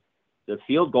said the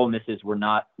field goal misses were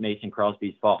not Mason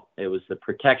Crosby's fault. It was the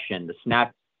protection, the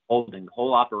snap, holding, the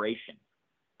whole operation.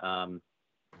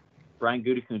 Brian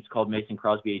Gutekunst called Mason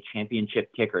Crosby a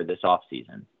championship kicker this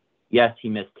offseason. Yes, he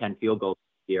missed 10 field goals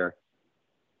this year.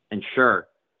 And sure,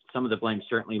 some of the blame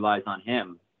certainly lies on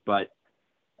him. But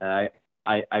I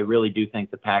really do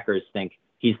think the Packers think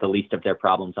he's the least of their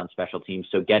problems on special teams.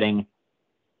 So getting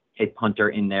a punter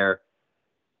in there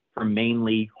for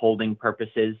mainly holding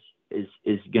purposes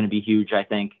is going to be huge, I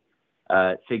think.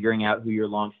 Figuring out who your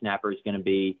long snapper is going to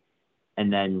be,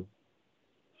 and then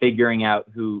figuring out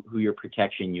who your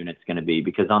protection unit's going to be.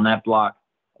 Because on that block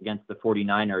against the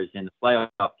 49ers in the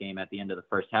playoff game at the end of the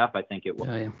first half, I think it was,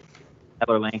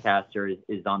 Heather Lancaster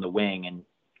is on the wing and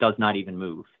does not even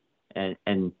move.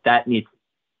 And that needs,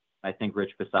 I think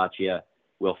Rich Bisaccia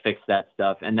will fix that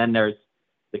stuff. And then there's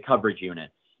the coverage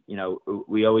units. You know,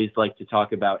 we always like to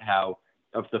talk about how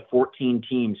of the 14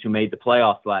 teams who made the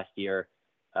playoffs last year,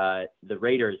 the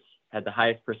Raiders had the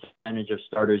highest percentage of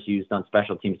starters used on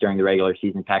special teams during the regular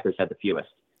season. Packers had the fewest.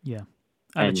 Yeah.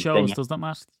 And it shows, doesn't it,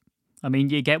 Matt? I mean,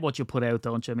 you get what you put out,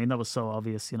 don't you? I mean, that was so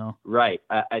obvious, you know. Right.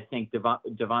 I think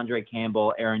Devondre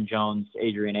Campbell, Aaron Jones,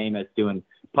 Adrian Amos doing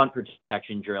punt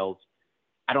protection drills.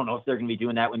 I don't know if they're going to be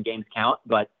doing that when games count,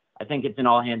 but I think it's an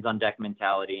all-hands-on-deck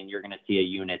mentality, and you're going to see a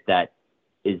unit that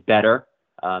is better.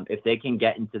 If they can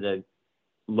get into the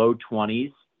low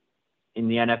 20s in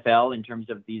the NFL in terms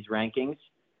of these rankings,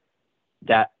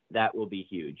 that will be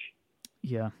huge.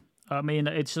 Yeah. I mean,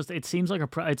 it seems like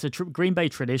it's a Green Bay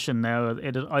tradition now.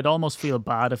 I'd almost feel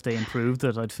bad if they improved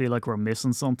it. I'd feel like we're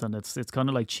missing something. It's kind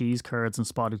of like cheese curds and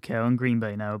spotted cow in Green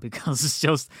Bay now, because it's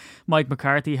just Mike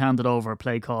McCarthy handed over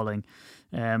play calling.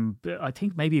 I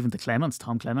think maybe even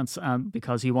Tom Clements,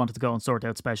 because he wanted to go and sort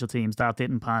out special teams. That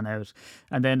didn't pan out.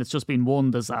 And then it's just been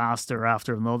one disaster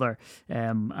after another.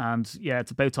 And yeah,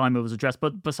 it's about time it was addressed.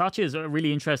 But Bisaccia is a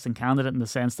really interesting candidate in the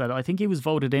sense that I think he was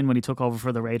voted in when he took over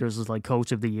for the Raiders as like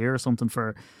coach of the year or something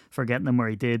for getting them where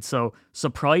he did. So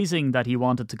surprising that he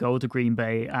wanted to go to Green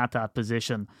Bay at that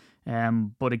position.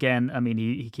 But again, I mean,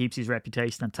 he keeps his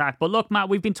reputation intact. But look, Matt,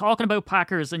 we've been talking about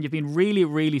Packers and you've been really,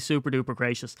 really super duper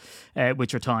gracious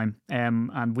with your time.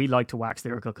 And we like to wax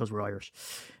lyrical because we're Irish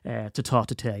to talk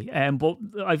today. But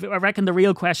I reckon the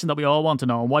real question that we all want to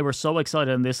know and why we're so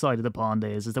excited on this side of the pond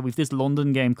is that we've this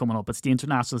London game coming up. It's the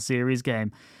International Series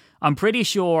game. I'm pretty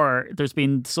sure there's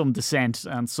been some dissent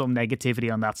and some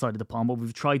negativity on that side of the pond, but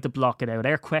we've tried to block it out.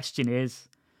 Our question is,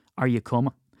 are you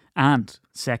coming? And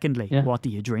secondly, what do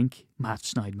you drink, Matt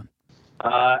Schneidman?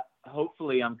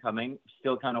 Hopefully I'm coming.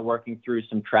 Still kind of working through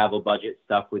some travel budget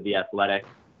stuff with the Athletic.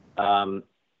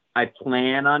 I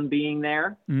plan on being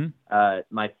there. My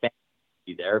family will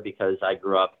be there because I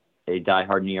grew up a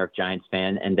diehard New York Giants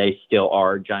fan, and they still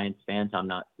are Giants fans. I'm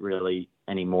not really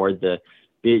anymore.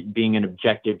 Being an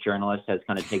objective journalist has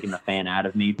kind of taken the fan out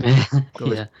of me.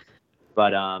 Yeah.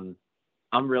 But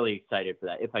I'm really excited for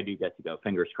that. If I do get to go,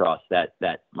 fingers crossed that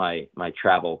my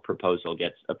travel proposal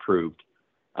gets approved.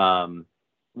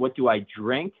 What do I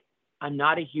drink? I'm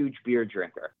not a huge beer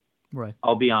drinker. Right.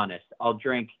 I'll be honest. I'll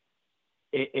drink.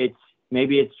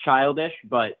 Maybe it's childish,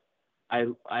 but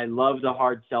I love the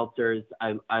hard seltzers.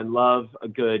 I love a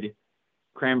good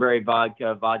cranberry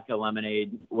vodka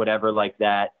lemonade, whatever like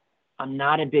that. I'm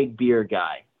not a big beer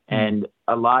guy, and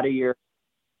a lot of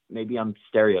maybe I'm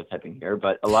stereotyping here,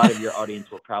 but a lot of your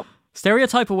audience will probably...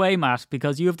 Stereotype away, Matt,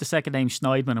 because you have the second name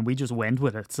Schneidman and we just went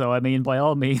with it. So, I mean, by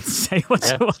all means, say what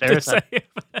you want to say.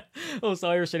 Us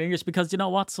Irish and English, because you know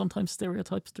what? Sometimes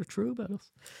stereotypes are true about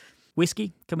us.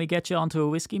 Whiskey? Can we get you onto a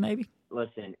whiskey, maybe?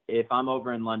 Listen, if I'm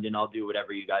over in London, I'll do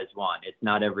whatever you guys want. It's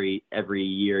not every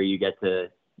year you get to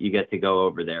go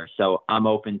over there. So I'm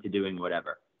open to doing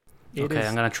whatever. I'm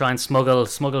going to try and smuggle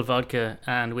vodka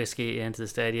and whiskey into the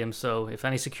stadium. So if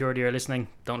any security are listening,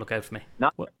 don't look out for me.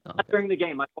 Not during the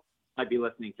game. I might be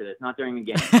listening to this. Not during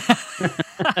the game.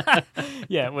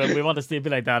 Yeah, well, we want to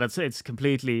stipulate that it's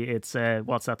completely what's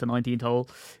that, the 19th hole?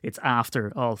 It's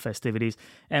after all festivities.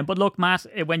 But look, Matt,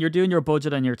 when you're doing your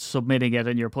budget and you're submitting it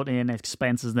and you're putting in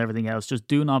expenses and everything else, just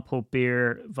do not put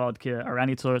beer, vodka, or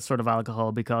any sort of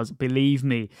alcohol, because believe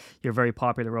me, you're very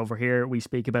popular over here. We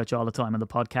speak about you all the time on the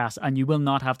podcast, and you will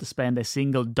not have to spend a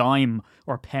single dime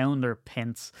or pound or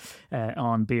pence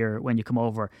on beer when you come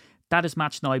over. That is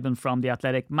Matt Schneidman from The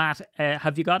Athletic. Matt,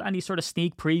 have you got any sort of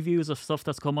sneak previews of stuff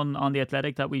that's coming on The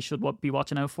Athletic that we should be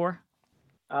watching out for?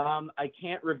 I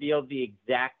can't reveal the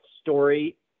exact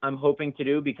story I'm hoping to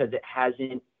do because it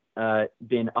hasn't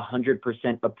been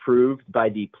 100% approved by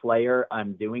the player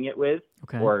I'm doing it with,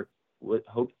 or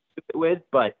hope to do it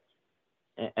with.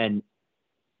 And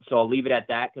so I'll leave it at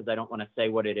that because I don't want to say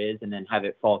what it is and then have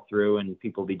it fall through and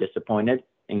people be disappointed,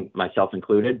 and myself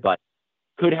included. But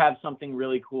could have something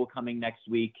really cool coming next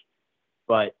week,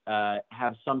 but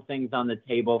have some things on the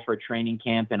table for training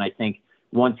camp. And I think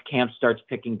once camp starts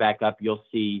picking back up, you'll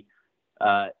see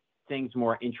things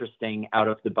more interesting out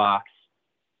of the box,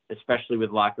 especially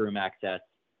with locker room access,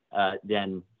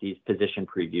 than these position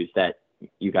previews that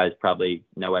you guys probably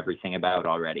know everything about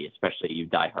already, especially you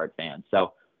diehard fans.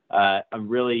 So I'm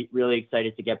really, really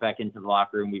excited to get back into the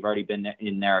locker room. We've already been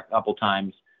in there a couple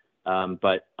times.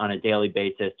 But on a daily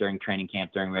basis during training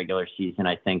camp, during regular season,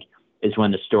 I think is when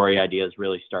the story ideas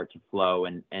really start to flow.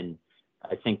 And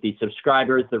I think the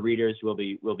subscribers, the readers will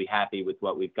be happy with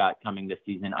what we've got coming this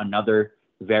season. Another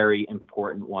very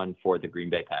important one for the Green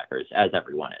Bay Packers, as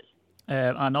everyone is.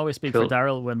 I always speak for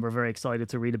Daryl when we're very excited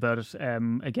to read about it.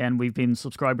 Again, we've been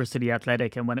subscribers to The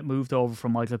Athletic, and when it moved over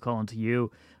from Michael Cohen to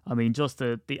you, I mean, just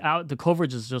the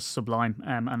coverage is just sublime,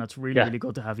 and it's really, really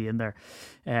good to have you in there,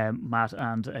 Matt.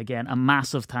 And again, a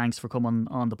massive thanks for coming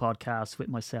on the podcast with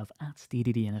myself at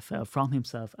SteeDDNFL, from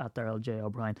himself at Daryl J.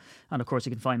 O'Brien. And of course,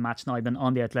 you can find Matt Schneidman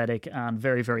on The Athletic and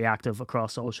very, very active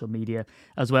across social media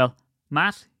as well.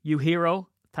 Matt, you hero.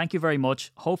 Thank you very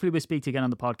much. Hopefully we'll speak to you again on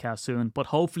the podcast soon. But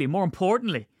hopefully, more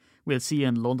importantly, we'll see you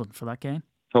in London for that game.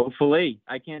 Hopefully.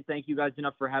 I can't thank you guys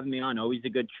enough for having me on. Always a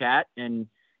good chat. And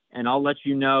I'll let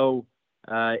you know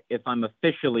if I'm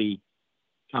officially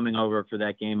coming over for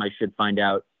that game. I should find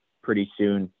out pretty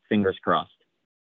soon. Fingers crossed.